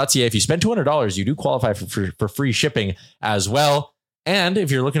nationgear.ca. If you spend $200, you do qualify for free shipping as well. And if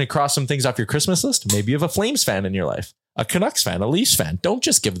you're looking to cross some things off your Christmas list, maybe you have a Flames fan in your life, a Canucks fan, a Leafs fan. Don't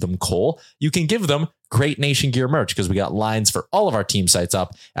just give them coal. You can give them great Nation Gear merch, because we got lines for all of our team sites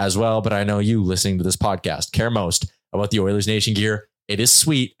up as well. But I know you listening to this podcast care most about the Oilers Nation Gear. It is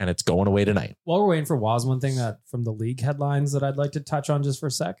sweet, and it's going away tonight. While we're waiting for Waz, one thing that from the league headlines that I'd like to touch on just for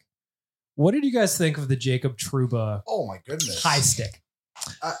a sec. What did you guys think of the Jacob Trouba Oh my goodness. high stick?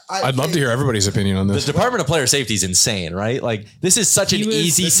 I'd love to hear everybody's opinion on The this. Department of Player Safety is insane, right? Like, this is such an He was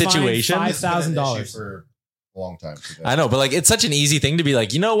easy fined situation. $5,000 for a long time. I know, but like, it's such an easy thing to be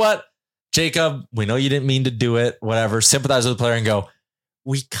like, you know what, Jacob, we know you didn't mean to do it, whatever. Sympathize with the player and go,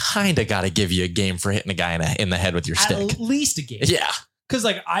 we kind of got to give you a game for hitting a guy in the head with your stick. At least a game. Yeah. Because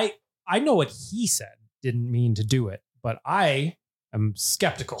like I know what he said didn't mean to do it, but I am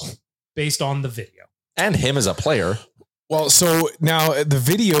skeptical based on the video. And him as a player. Well, so now the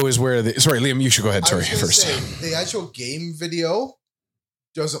video is where sorry, Liam, you should go ahead. I Sorry, was gonna first. say, the actual game video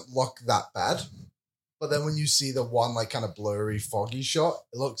doesn't look that bad. But then when you see the one like kind of blurry, foggy shot,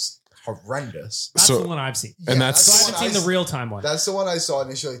 it looks horrendous. That's So- the one I've seen. And that's- So I the haven't one seen the real time one. That's the one I saw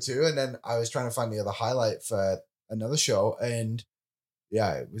initially too. And then I was trying to find the other highlight for another show. And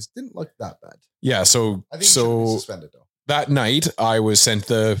yeah, it didn't look that bad. Yeah, so I think he should be so suspended though. that night I was sent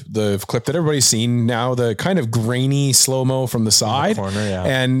the clip that everybody's seen now, the kind of grainy slow-mo from the side. Corner, yeah.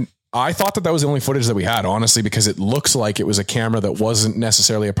 And I thought that was the only footage that we had, honestly, because it looks like it was a camera that wasn't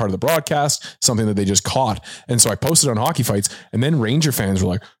necessarily a part of the broadcast, something that they just caught. And so I posted on Hockey Fights, and then Ranger fans were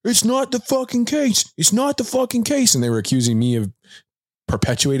like, it's not the fucking case. It's not the fucking case. And they were accusing me of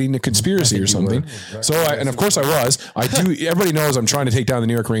perpetuating the conspiracy or something. So and of course I was. I do. Everybody knows I'm trying to take down the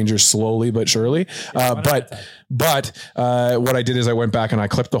New York Rangers slowly but surely. But what I did is I went back and I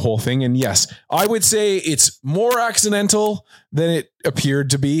clipped the whole thing. And yes, I would say it's more accidental than it appeared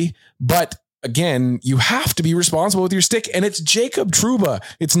to be. But again, you have to be responsible with your stick. And it's Jacob Trouba.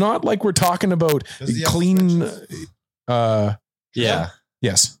 It's not like we're talking about Does he have clean. Yeah.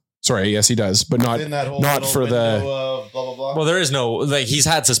 Yes. Sorry. Yes, he does, but not In that whole not little for the. window, blah blah blah. Well, there is no, like, he's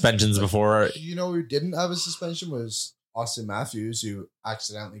had suspensions before. You know who didn't have a suspension was Austin Matthews, who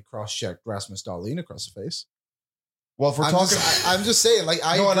accidentally cross-checked Rasmus Dahlin across the face. Well, if we're I'm talking, I'm just saying, like,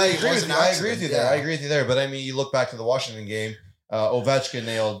 I no, and I agree. agree It with was you. an I agree with you accident, there. yeah. I agree with you there. But I mean, you look back to the Washington game. Ovechkin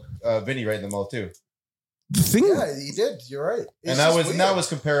nailed Vinny right in the mouth too, The thing. Yeah, he did. You're right. It's and that just was weird.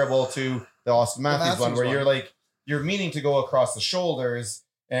 comparable to the Austin Matthews one, Matthews where one. you're like you're meaning to go across the shoulders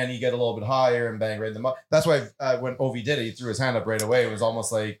and you get a little bit higher and bang right in the mouth. That's why when Ovi did it, he threw his hand up right away. It was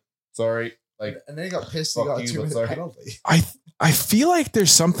almost like sorry, like And then he got pissed. He Fuck got a you, 2-minute but sorry. penalty. I feel like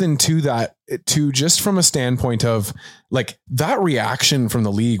there's something to that, to just from a standpoint of like that reaction from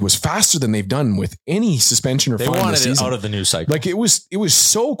the league was faster than they've done with any suspension or They fine wanted this it season. out of the news cycle. Like it was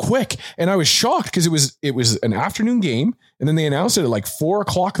so quick, and I was shocked because it was an afternoon game, and then they announced it at like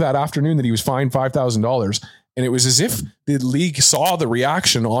 4:00 that afternoon that he was fined $5,000, and it was as if the league saw the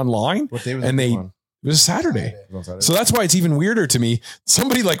reaction online, what day was and it they. on? It was Saturday. It was on Saturday. So that's why it's even weirder to me.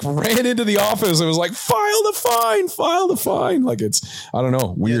 Somebody like ran into the office and was like, file the fine. Like it's, I don't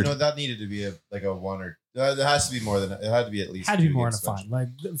know, weird. Yeah, no, that needed to be a one or there has to be more than it had to be at least. Had to be 2 more than games a fine.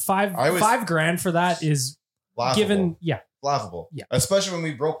 suspension. Like I was- $5,000 for that is Laughable. given. Yeah. Laughable. Yeah. Especially when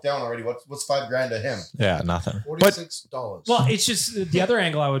we broke down already. What's $5,000 to him? yeah, nothing. $46. Well, it's just the other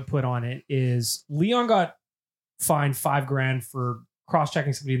angle I would put on it is Leon got fined $5,000 for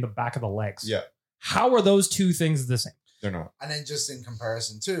cross-checking somebody in the back of the legs. Yeah. How are those two things the same? They're not. And then just in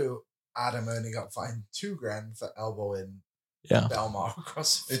comparison too, Adam only got fined $2,000 for elbowing Yeah. Belmar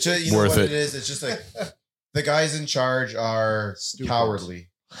across the It's just, you know Worth what it. it is. It's just like the guys in charge are cowardly.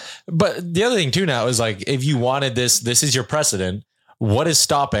 But the other thing too now is like, if you wanted this is your precedent. what is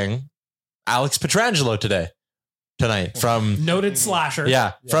stopping Alex Pietrangelo tonight from Noted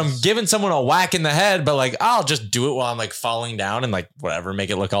slasher. from giving someone a whack in the head, but like, I'll just do it while I'm like falling down and like whatever, make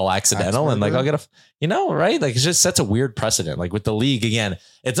it look all accidental. And like, I'll get right? Like, it just sets a weird precedent. Like with the league again,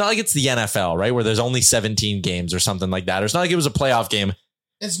 it's not like it's the NFL, right? Where there's only 17 games or something like that. Or it's not like it was a playoff game.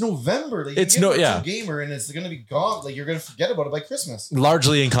 It's November. Like, It's a gamer and it's going to be gone. Like, you're going to forget about it by Christmas.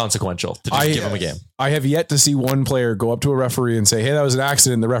 Largely inconsequential to just give him a game. I have yet to see one player go up to a referee and say, hey, that was an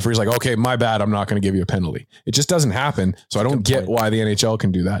accident. And the referee's like, okay, my bad. I'm not going to give you a penalty. It just doesn't happen. So I don't get why the NHL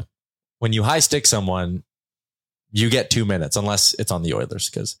can do that. When you high stick someone, you get 2 minutes unless it's on the Oilers,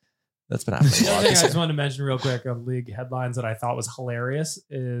 because that's been happening. The other thing I just wanted to mention real quick of league headlines that I thought was hilarious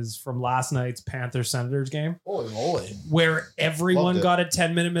is from last night's Panthers-Senators game. Holy moly. Where everyone got a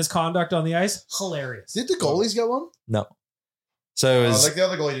 10-minute misconduct on the ice. Hilarious. Did the goalies get one? No. So it was like the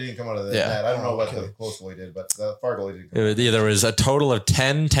other goalie didn't come out of the net. I don't know what the close goalie did, but the far goalie didn't come out. There was a total of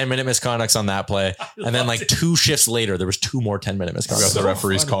 10-minute misconducts on that play. And then like 2 shifts later, there was 2 more 10-minute I got misconducts. the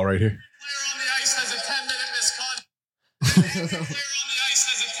referee's call right here.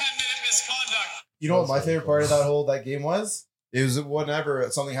 You know what my favorite part of that game was? It was whenever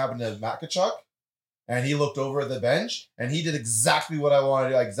something happened to Matt Tkachuk, and he looked over at the bench, and he did exactly what I wanted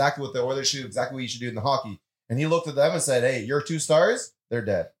to do, exactly what the Oilers should do, exactly what you should do in the hockey. And he looked at them and said, hey, your 2 stars, they're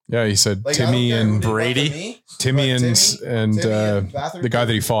dead. Yeah, he said Like, Timmy and Brady. Timmy and the guy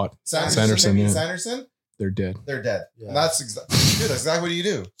that he fought, Sanderson. They're dead. They're dead. Yeah. And that's exactly what you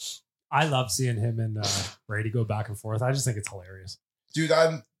do. I love seeing him and Brady go back and forth. I just think it's hilarious. Dude,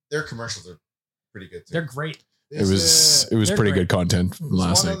 their commercials are pretty good too. They're great. It was pretty good content from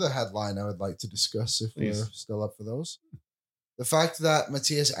last night. One other headline I would like to discuss if we're still up for those. The fact that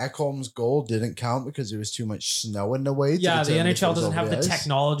Matthias Ekholm's goal didn't count because there was too much snow in the way. Yeah, the NHL doesn't have the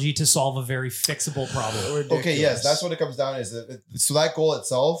technology to solve a very fixable problem. Okay, yes, that's what it comes down to. So that goal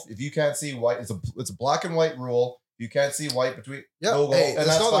itself, if you can't see white, it's a black and white rule. You can't see white between no goal, and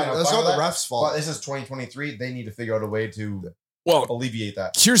that's not the ref's fault. But this is 2023. They need to figure out a way to alleviate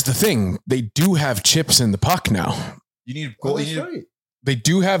that. Here's the thing: they do have chips in the puck now. You need goal. They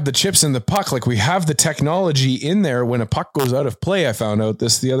do have the chips in the puck. Like, we have the technology in there. When a puck goes out of play, I found out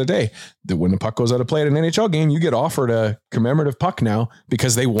this the other day, that when a puck goes out of play at an NHL game, you get offered a commemorative puck now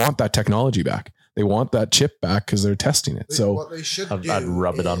because they want that technology back. They want that chip back because they're testing it. So what they should I'd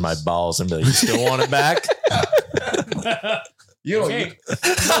rub it on my balls and be like, you still want it back? No,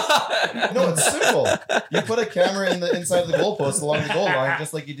 it's simple. You put a camera inside the goalpost along the goal line,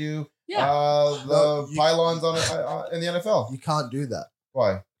 just like you do the pylons on in the NFL. You can't do that.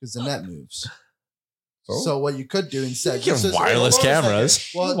 Why? Because the net moves. So what you could do instead, you have wireless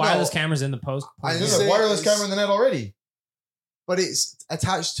cameras. Wireless cameras in the post. There's a wireless camera in the net already. But it's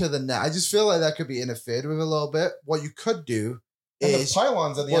attached to the net. I just feel like that could be interfered with a little bit. What you could do is the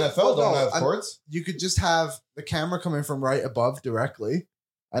pylons of the NFL don't have cords. You could just have the camera coming from right above directly.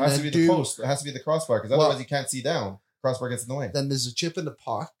 And it has to be the post. It has to be the crossbar because otherwise you can't see down. Crossbar gets in the way. Then there's a chip in the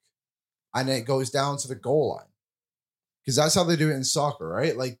puck, and it goes down to the goal line. Because that's how they do it in soccer,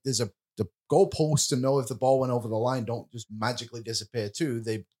 right? Like there's the goal post to know if the ball went over the line don't just magically disappear too.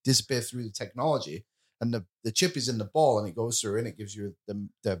 They disappear through the technology. And the chip is in the ball and it goes through and it gives you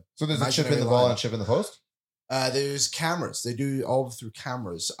the So there's a chip in the ball and a chip in the post? There's cameras. They do all through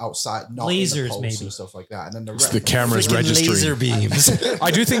cameras outside, not lasers, in the post maybe and stuff like that. And then the cameras registering laser beams. I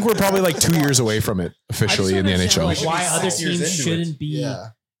do think we're probably like 2 years away from it officially in the NHL. Like why other teams shouldn't be?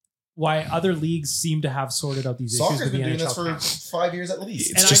 Why other leagues seem to have sorted out these issues. Soccer's with been the doing NHL this for 5 years at least.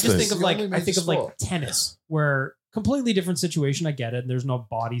 And I just think of like tennis, where completely different situation. I get it. And there's no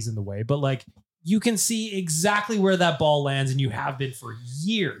bodies in the way, but like you can see exactly where that ball lands, and you have been for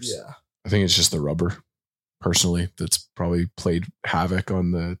years. Yeah, I think it's just the rubber, personally, that's probably played havoc on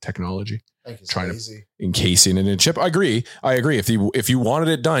the technology. Trying to encasing it in a chip. I agree. If you wanted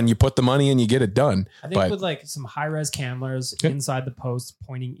it done, you put the money in, you get it done. I think with like some high res cameras inside the post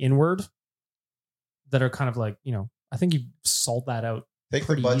pointing inward that are kind of like, I think you sold that out. Take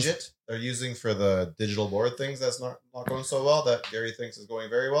the budget they're using for the digital board things that's not going so well that Gary thinks is going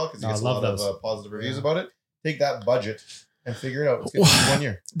very well because he gets a lot of positive reviews about it. Take that budget and figure it out. It's going to be 1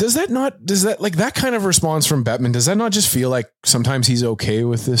 year. Does that like that kind of response from Bettman, does that not just feel like sometimes he's okay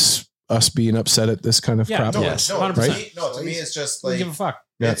with this, us being upset at this kind of crap? Yes. To me, it's just like, give a fuck.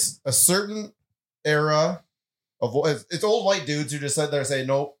 It's a certain era of it's old white dudes who just sit there saying,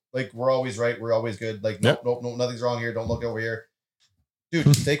 nope, like we're always right. We're always good. Like, nope, nothing's wrong here. Don't look over here.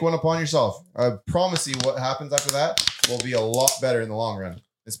 Dude, take one upon yourself. I promise you what happens after that will be a lot better in the long run.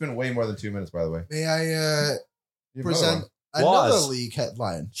 It's been way more than 2 minutes, by the way. May I present another league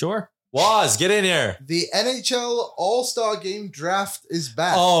headline? Sure. Waz, get in here. The NHL All-Star Game draft is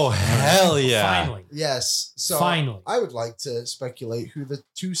back. Oh, hell yeah. Finally. Yes. So Finally. I would like to speculate who the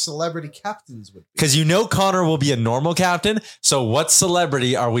 2 celebrity captains would be. Because you know Connor will be a normal captain. So what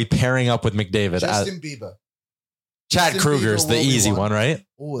celebrity are we pairing up with McDavid? Justin Bieber. Chad Justin Kruger's Bieber the will be easy one. one, right?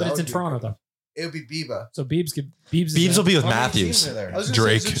 Ooh, But that it's in would be Toronto, good. though. It would be Bieber. So Biebs Biebs will be with How many Matthews. teams are there? I was gonna say,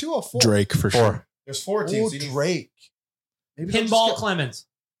 Drake. is it 2 or 4? Drake for sure. There's 4 Ooh, teams. so you need- Drake. Maybe they'll just Pinball go- Clemens.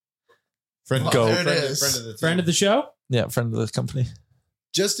 Friend, Go. friend, There it friend, is. friend of the team. Friend of the show. Yeah, friend of the company.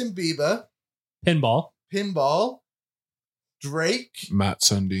 Justin Bieber, Pinball. Pinball, Drake. Matt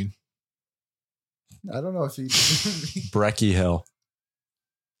Sundin. I don't know if he. Brecky Hill.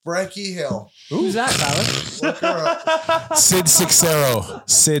 Frankie Hill. Who's that, Tyler? Look her up. Sid Sixero.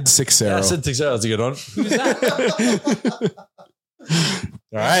 Sid Sixero. Yeah, Sid Sixero. That's a good one. Who's that?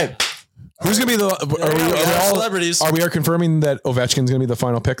 All right. Who's going to be the... Are we confirming that Ovechkin's going to be the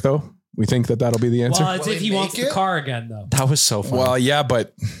final pick, though? We think that that'll be the answer? Well, it's Will if he he wants make the it? car again, though. That was so fun. Well, yeah,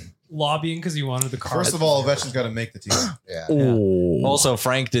 but... Lobbying because he wanted the car. First of all, Ovechkin's got to make the team. Yeah. Oh. Also,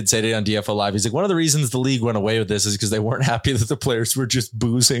 Frank did say today on DFL Live, he's like, one of the reasons the league went away with this is because they weren't happy that the players were just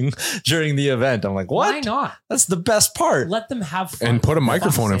boozing during the event. I'm like, what? Why not? That's the best part. Let them have fun. And put a for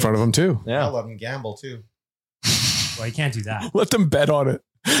microphone in fuck's front of him, too. I'll Yeah. let him gamble too. sake. Well, you can't do that. Let them bet on it.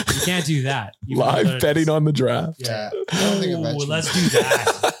 You can't do that. You Live gotta- betting on the draft. Yeah. I don't think Ooh, Ovechkin- let's do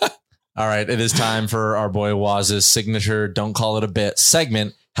that. All right. It is time for our boy Waz's signature Don't Call It a Bit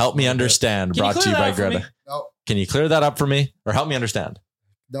segment. Help me understand. Can you Brought to you clear by that up for Greta. me? Nope. Can you clear that up for me? Or help me understand?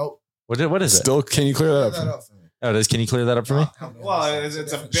 Nope. What is it? Still, can you clear that up? That for me? up for me. Oh, it is. Can you clear that up for me? Well, it's a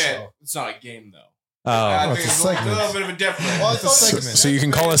different bit. show. It's not a game, though. Oh, I it's think a it's segment. a little bit of a difference. Well, it's a So, segment. so you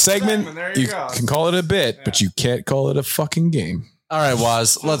can call it a segment. There You you go. can call it a bit, but you can't call it a fucking game. all right,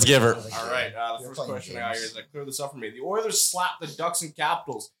 Waz. Let's give her. All right. The They're first playing question I got games. here is like, clear this up for me. The Oilers slapped the Ducks and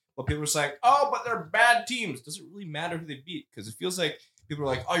Capitals. But people are saying, oh, but they're bad teams. Does it really matter who they beat? Because it feels like people are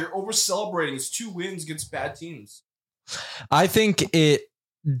like, oh, you're over celebrating. It's 2 wins against bad teams. I think it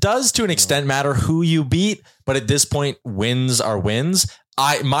does to an extent matter who you beat, but at this point, wins are wins.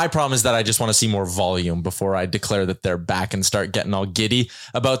 My problem is that I just want to see more volume before I declare that they're back and start getting all giddy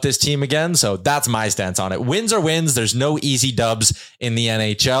about this team again. So that's my stance on it. Wins are wins. There's no easy dubs in the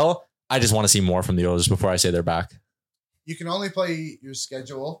NHL. I just want to see more from the Oilers before I say they're back. You can only play your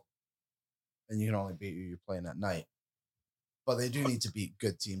schedule, and you can only beat who you're playing at night. But they do need to beat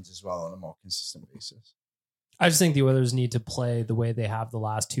good teams as well on a more consistent basis. I just think the Oilers need to play the way they have the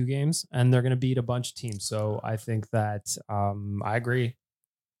last 2 games, and they're going to beat a bunch of teams. So I think that I agree.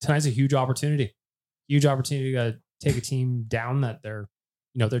 Tonight's a huge opportunity. Huge opportunity to take a team down that they're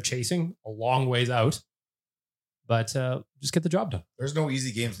chasing a long ways out. But just get the job done. There's no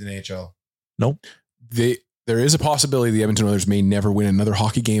easy games in the NHL. Nope. There is a possibility the Edmonton Oilers may never win another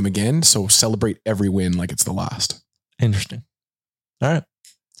hockey game again. So celebrate every win like it's the last. Interesting. All right.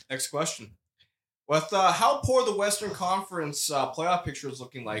 Next question. With how poor the Western Conference playoff picture is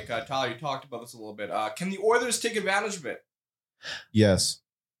looking like, Tyler, you talked about this a little bit. Can the Oilers take advantage of it? Yes.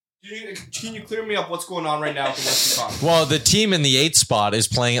 Can you clear me up what's going on right now with the Western Conference? Well, the team in the 8th spot is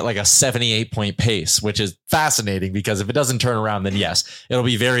playing at like a 78-point pace, which is fascinating because if it doesn't turn around, then yes, it'll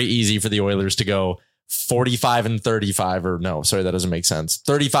be very easy for the Oilers to go 45-35 or no, sorry, that doesn't make sense.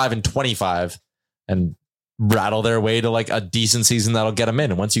 35-25 and rattle their way to like a decent season that'll get them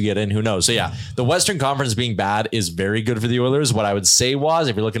in. And once you get in, who knows? So yeah, the Western Conference being bad is very good for the Oilers. What I would say was,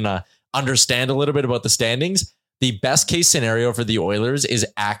 if you're looking to understand a little bit about the standings, the best case scenario for the Oilers is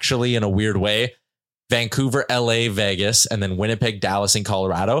actually, in a weird way, Vancouver, LA, Vegas, and then Winnipeg, Dallas, and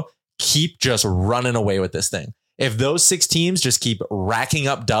Colorado. Keep just running away with this thing. If those 6 teams just keep racking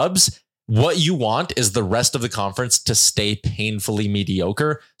up dubs, what you want is the rest of the conference to stay painfully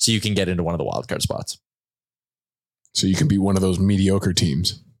mediocre so you can get into one of the wildcard spots. So you can be one of those mediocre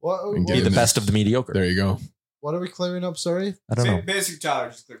teams. And get Be in the there. best of the mediocre. There you go. What are we clearing up? Sorry? I don't know. Basic Tyler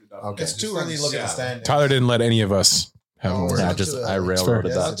just cleared it up. Okay. It's too early to look at the standings. Tyler didn't let any of us have a Oh, word. Yeah, not just too I early.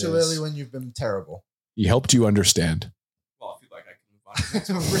 railroaded Yes, that. Not too early when you've been terrible. He helped you understand. Well, if you'd like, I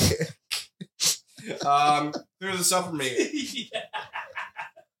can move on. Clear this up for me.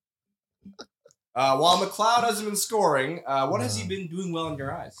 While McLeod hasn't been scoring, what has he been doing well in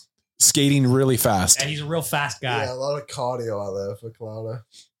your eyes? Skating really fast, And he's a real fast guy. Yeah, a lot of cardio out there for Clouder.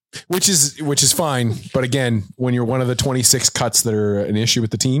 which is fine. But again, when you're one of the 26 cuts that are an issue with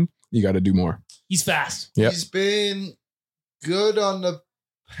the team, you got to do more. He's fast. Yep. He's been good on the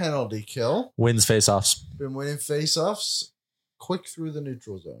penalty kill. Wins faceoffs. Been winning faceoffs. Quick through the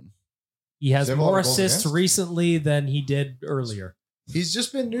neutral zone. He has Does he have a lot more of goals assists against? recently than he did earlier. He's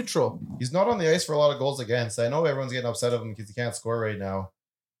just been neutral. He's not on the ice for a lot of goals against. I know everyone's getting upset of him because he can't score right now.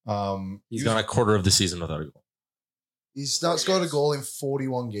 He's gone a quarter of the season without a goal. He's not scored a goal in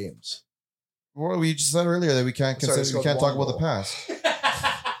 41 games. Well, we just said earlier that we can't Sorry, consider, we scored can't talk one about the past.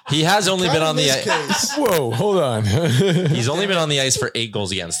 He has only been on In the this case, Whoa, hold on. he's only been on the ice for 8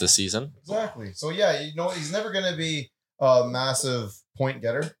 goals against this season. Exactly. So yeah, he's never going to be a massive point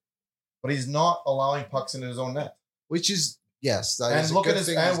getter, but he's not allowing pucks into his own net. which is yes, that And is a look good at his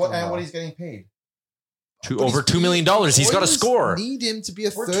thing and he's what done well. he's getting paid. Over $2 million. He's got to Oilers score. Need him to be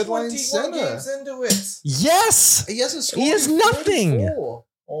a We're third line 21 center. games into it. Yes. He hasn't scored. He has in nothing. 34.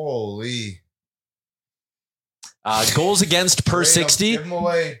 Holy. Goals against per 60. Give him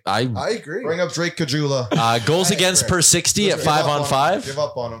away. I agree. Bring up Drake Kajula. Goals Hey, against Drake. per 60 at Give 5 up on him. 5. Give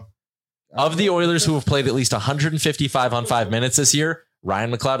up on him. Of the Oilers who have played at least 155 on 5 minutes this year,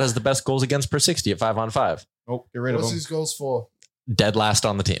 Ryan McLeod has the best goals against per 60 at 5 on 5. Oh, get rid of What's him. his goals for? Dead last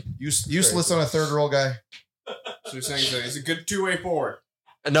on the team. Useless on a third roll guy. So you're saying he's a good two-way forward.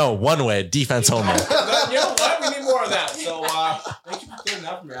 No, one way, defense only. You know what? We need more of that. So thank you for clearing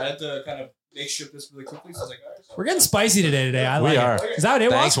that for me. I had to kind of make shift this really quickly. So I was like, all right, so We're getting spicy today. I We like are. it. Is that what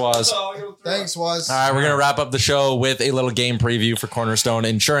it Thanks, was? Waz. I'll give it a throw. Thanks, Waz. All right, we're going to wrap up the show with a little game preview for Cornerstone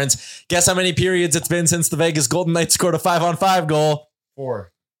Insurance. Guess how many periods it's been since the Vegas Golden Knights scored a 5 on 5 goal?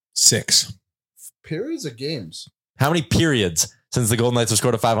 4. 6. Periods of games. How many periods since the Golden Knights have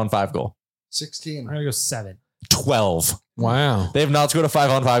scored a 5 on 5 goal? 16. I'm gonna go 7. 12. Wow. They have not scored a 5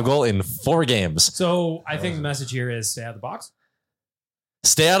 on 5 goal in 4 games. So I think the message here is stay out of the box.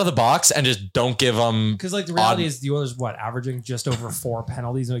 Stay out of the box and just don't give them. Because like the reality is the Oilers averaging just over 4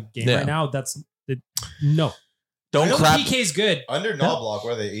 penalties in a game Yeah. right now. That's no. Don't I know crap. PK is good. Under Knobloch,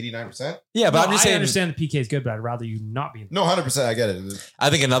 what are they, 89%? Yeah, but No, I'm just I saying. understand the PK is good, but I'd rather you not be. No, 100%. I get it. I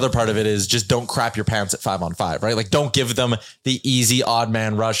think another part of it is just don't crap your pants at 5 on 5, right? Like don't give them the easy odd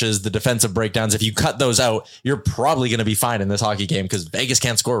man rushes, the defensive breakdowns. If you cut those out, you're probably going to be fine in this hockey game because Vegas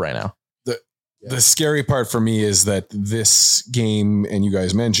can't score right now. The scary part for me is that this game, and you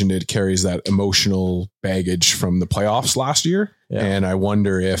guys mentioned it, carries that emotional baggage from the playoffs last year. Yeah. And I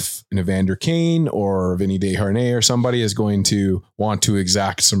wonder if an Evander Kane or Vinny Desharnais or somebody is going to want to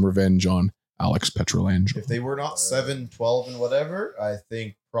exact some revenge on Alex Pietrangelo. If they were not 7-12 and whatever, I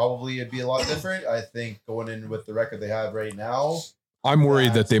think probably it'd be a lot different. I think going in with the record they have right now, I'm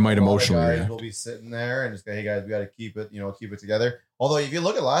worried that they might a lot of emotionally guys react. will be sitting there and just go, hey guys, we got to keep it together. Although if you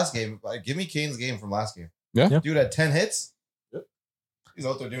look at last game, like, give me Kane's game from last game. Yeah. Dude had 10 hits. He's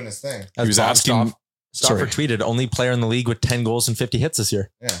out there doing his thing. As He was Bob asking- Stauffer tweeted, only player in the league with 10 goals and 50 hits this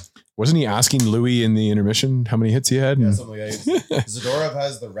year. Yeah. Wasn't he asking Louis in the intermission how many hits he had? Yeah, And- something like that. Zadorov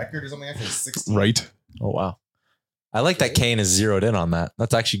has the record or something after 16. right. Oh, wow. I like that Kane is zeroed in on that.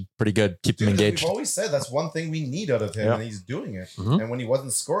 That's actually pretty good. Keep him Dude, engaged. we've always said that's one thing we need out of him, Yeah. and he's doing it. Mhm. And when he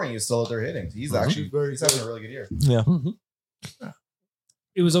wasn't scoring, he's still out there hitting. He's Mhm. actually he's having a really good year. Yeah.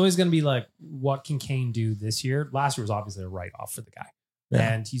 It was always going to be like, what can Kane do this year? Last year was obviously a write off for the guy,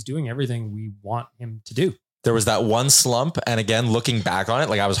 Yeah. and he's doing everything we want him to do. There was that one slump. And again, looking back on it,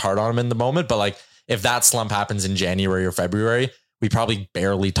 like I was hard on him in the moment, but like if that slump happens in January or February, we probably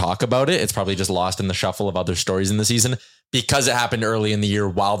barely talk about it. It's probably just lost in the shuffle of other stories in the season because it happened early in the year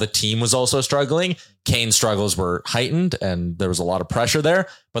while the team was also struggling. Kane's struggles were heightened and there was a lot of pressure there.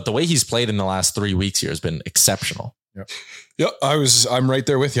 But the way he's played in the last 3 weeks here has been exceptional. Yeah, I'm right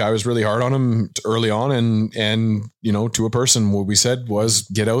there with you. I was really hard on him early on, and you know, to a person, what we said was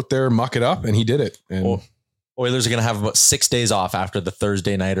get out there, muck it up, and he did it. And Well, Oilers are going to have about 6 days off after the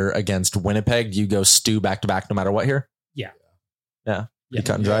Thursday nighter against Winnipeg. Do you go stew back to back no matter what here? Yeah. Yeah. Yeah. You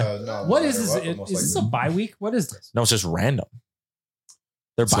cut and dry? No, What no is matter this? what, Is this a bye week? What is this? No, it's just random.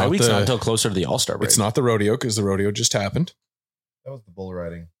 Their It's bye not week's the- not until closer to the All-Star break. it's not the rodeo because the rodeo just happened, That was the bull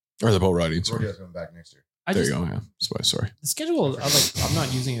riding. or the boat riding. Sorry. Rodeo's coming back next year. I There just, you go. Yeah, that's why. Sorry. The schedule, I'm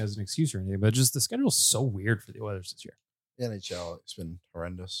not using it as an excuse or anything, but just the schedule's so weird for the Oilers this year. The NHL, it's been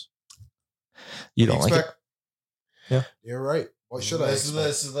horrendous. You don't like it? You're right. What should I This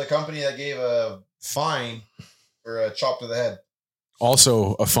is the company that gave a fine for a chop to the head.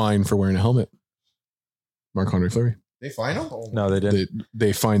 Also, a fine for wearing a helmet. Marc-Andre Fleury. They fine him? No, they didn't.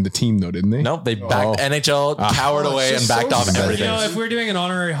 They fined the team though, didn't they? Nope, they No. backed Oh. NHL cowered Oh, it's away and just backed so off sad. everything. You know, if we're doing an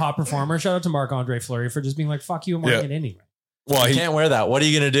honorary hot performer, shout out to Marc-Andre Fleury for just being like, fuck you, I'm Yeah. wearing it anyway. Well, You he, can't wear that. What are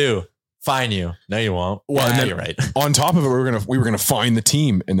you going to do? Fine you. No, you won't. Well, and yeah, then- you're right. on top of it, we were gonna fine the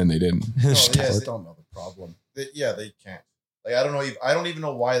team, and then they didn't. No, I yes, don't know the problem. they can't. Like I don't know. I don't even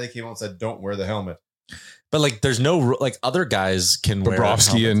know why they came out and said don't wear the helmet. But like, there's no, like, other guys can wear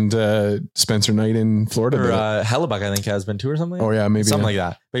Bobrovsky helmets. and Spencer Knight in Florida. Or did it. Hellebuck, I think, has been too or something. Oh yeah, maybe something yeah.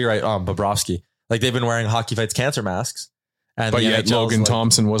 like that. But you're right. Bobrovsky. Like, they've been wearing Hockey Fights cancer masks. And But the yet NHL's Logan like,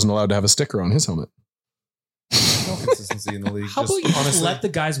 Thompson wasn't allowed to have a sticker on his helmet. no consistency in the league. How about you just let the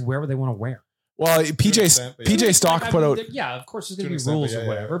guys wear what they want to wear? Well, PJ Stock put out. Yeah, of course, there's going to be extent, rules but or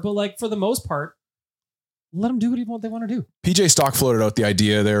whatever, but like for the most part, let them do what they want to do. PJ Stock floated out the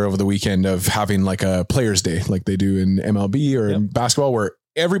idea there over the weekend of having like a players' day, like they do in MLB or in basketball, where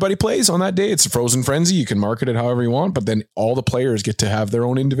everybody plays on that day. It's a frozen frenzy. You can market it however you want, but then all the players get to have their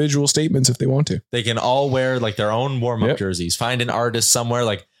own individual statements if they want to. They can all wear like their own warm-up jerseys. Find an artist somewhere.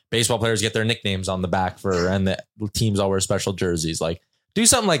 Like baseball players get their nicknames on the back and the teams all wear special jerseys. Like do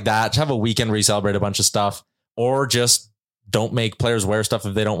something like that. Have a weekend where you celebrate a bunch of stuff, or just don't make players wear stuff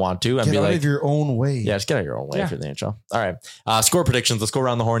if they don't want to, and Get be out like, of your own way. yeah, just get out of your own way for the NHL. All right. Score predictions. Let's go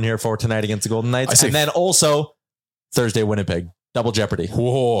around the horn here for tonight against the Golden Knights. And then also Thursday, Winnipeg. Double jeopardy.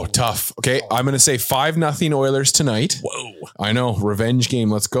 Whoa, tough. Okay, I'm going to say 5-0 Oilers tonight. Whoa. I know. Revenge game.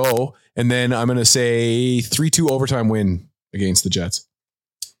 Let's go. And then I'm going to say 3-2 overtime win against the Jets.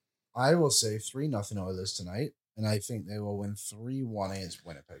 I will say 3-0 Oilers tonight, and I think they will win 3-1 against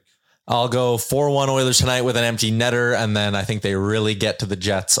Winnipeg. I'll go 4-1 Oilers tonight with an empty netter, and then I think they really get to the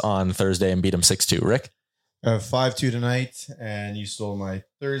Jets on Thursday and beat them 6-2. Rick? 5-2 tonight, and you stole my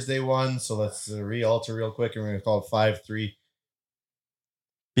Thursday one, so let's re-alter real quick, and we're going to call it 5-3.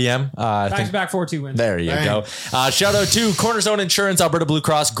 BM? Back to back 4-2 win. There you go. Shout out to Cornerstone Insurance, Alberta Blue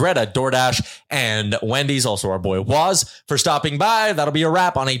Cross, Greta, DoorDash, and Wendy's, also our boy Waz, for stopping by. That'll be a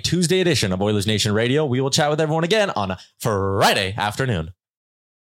wrap on a Tuesday edition of Oilers Nation Radio. We will chat with everyone again on Friday afternoon.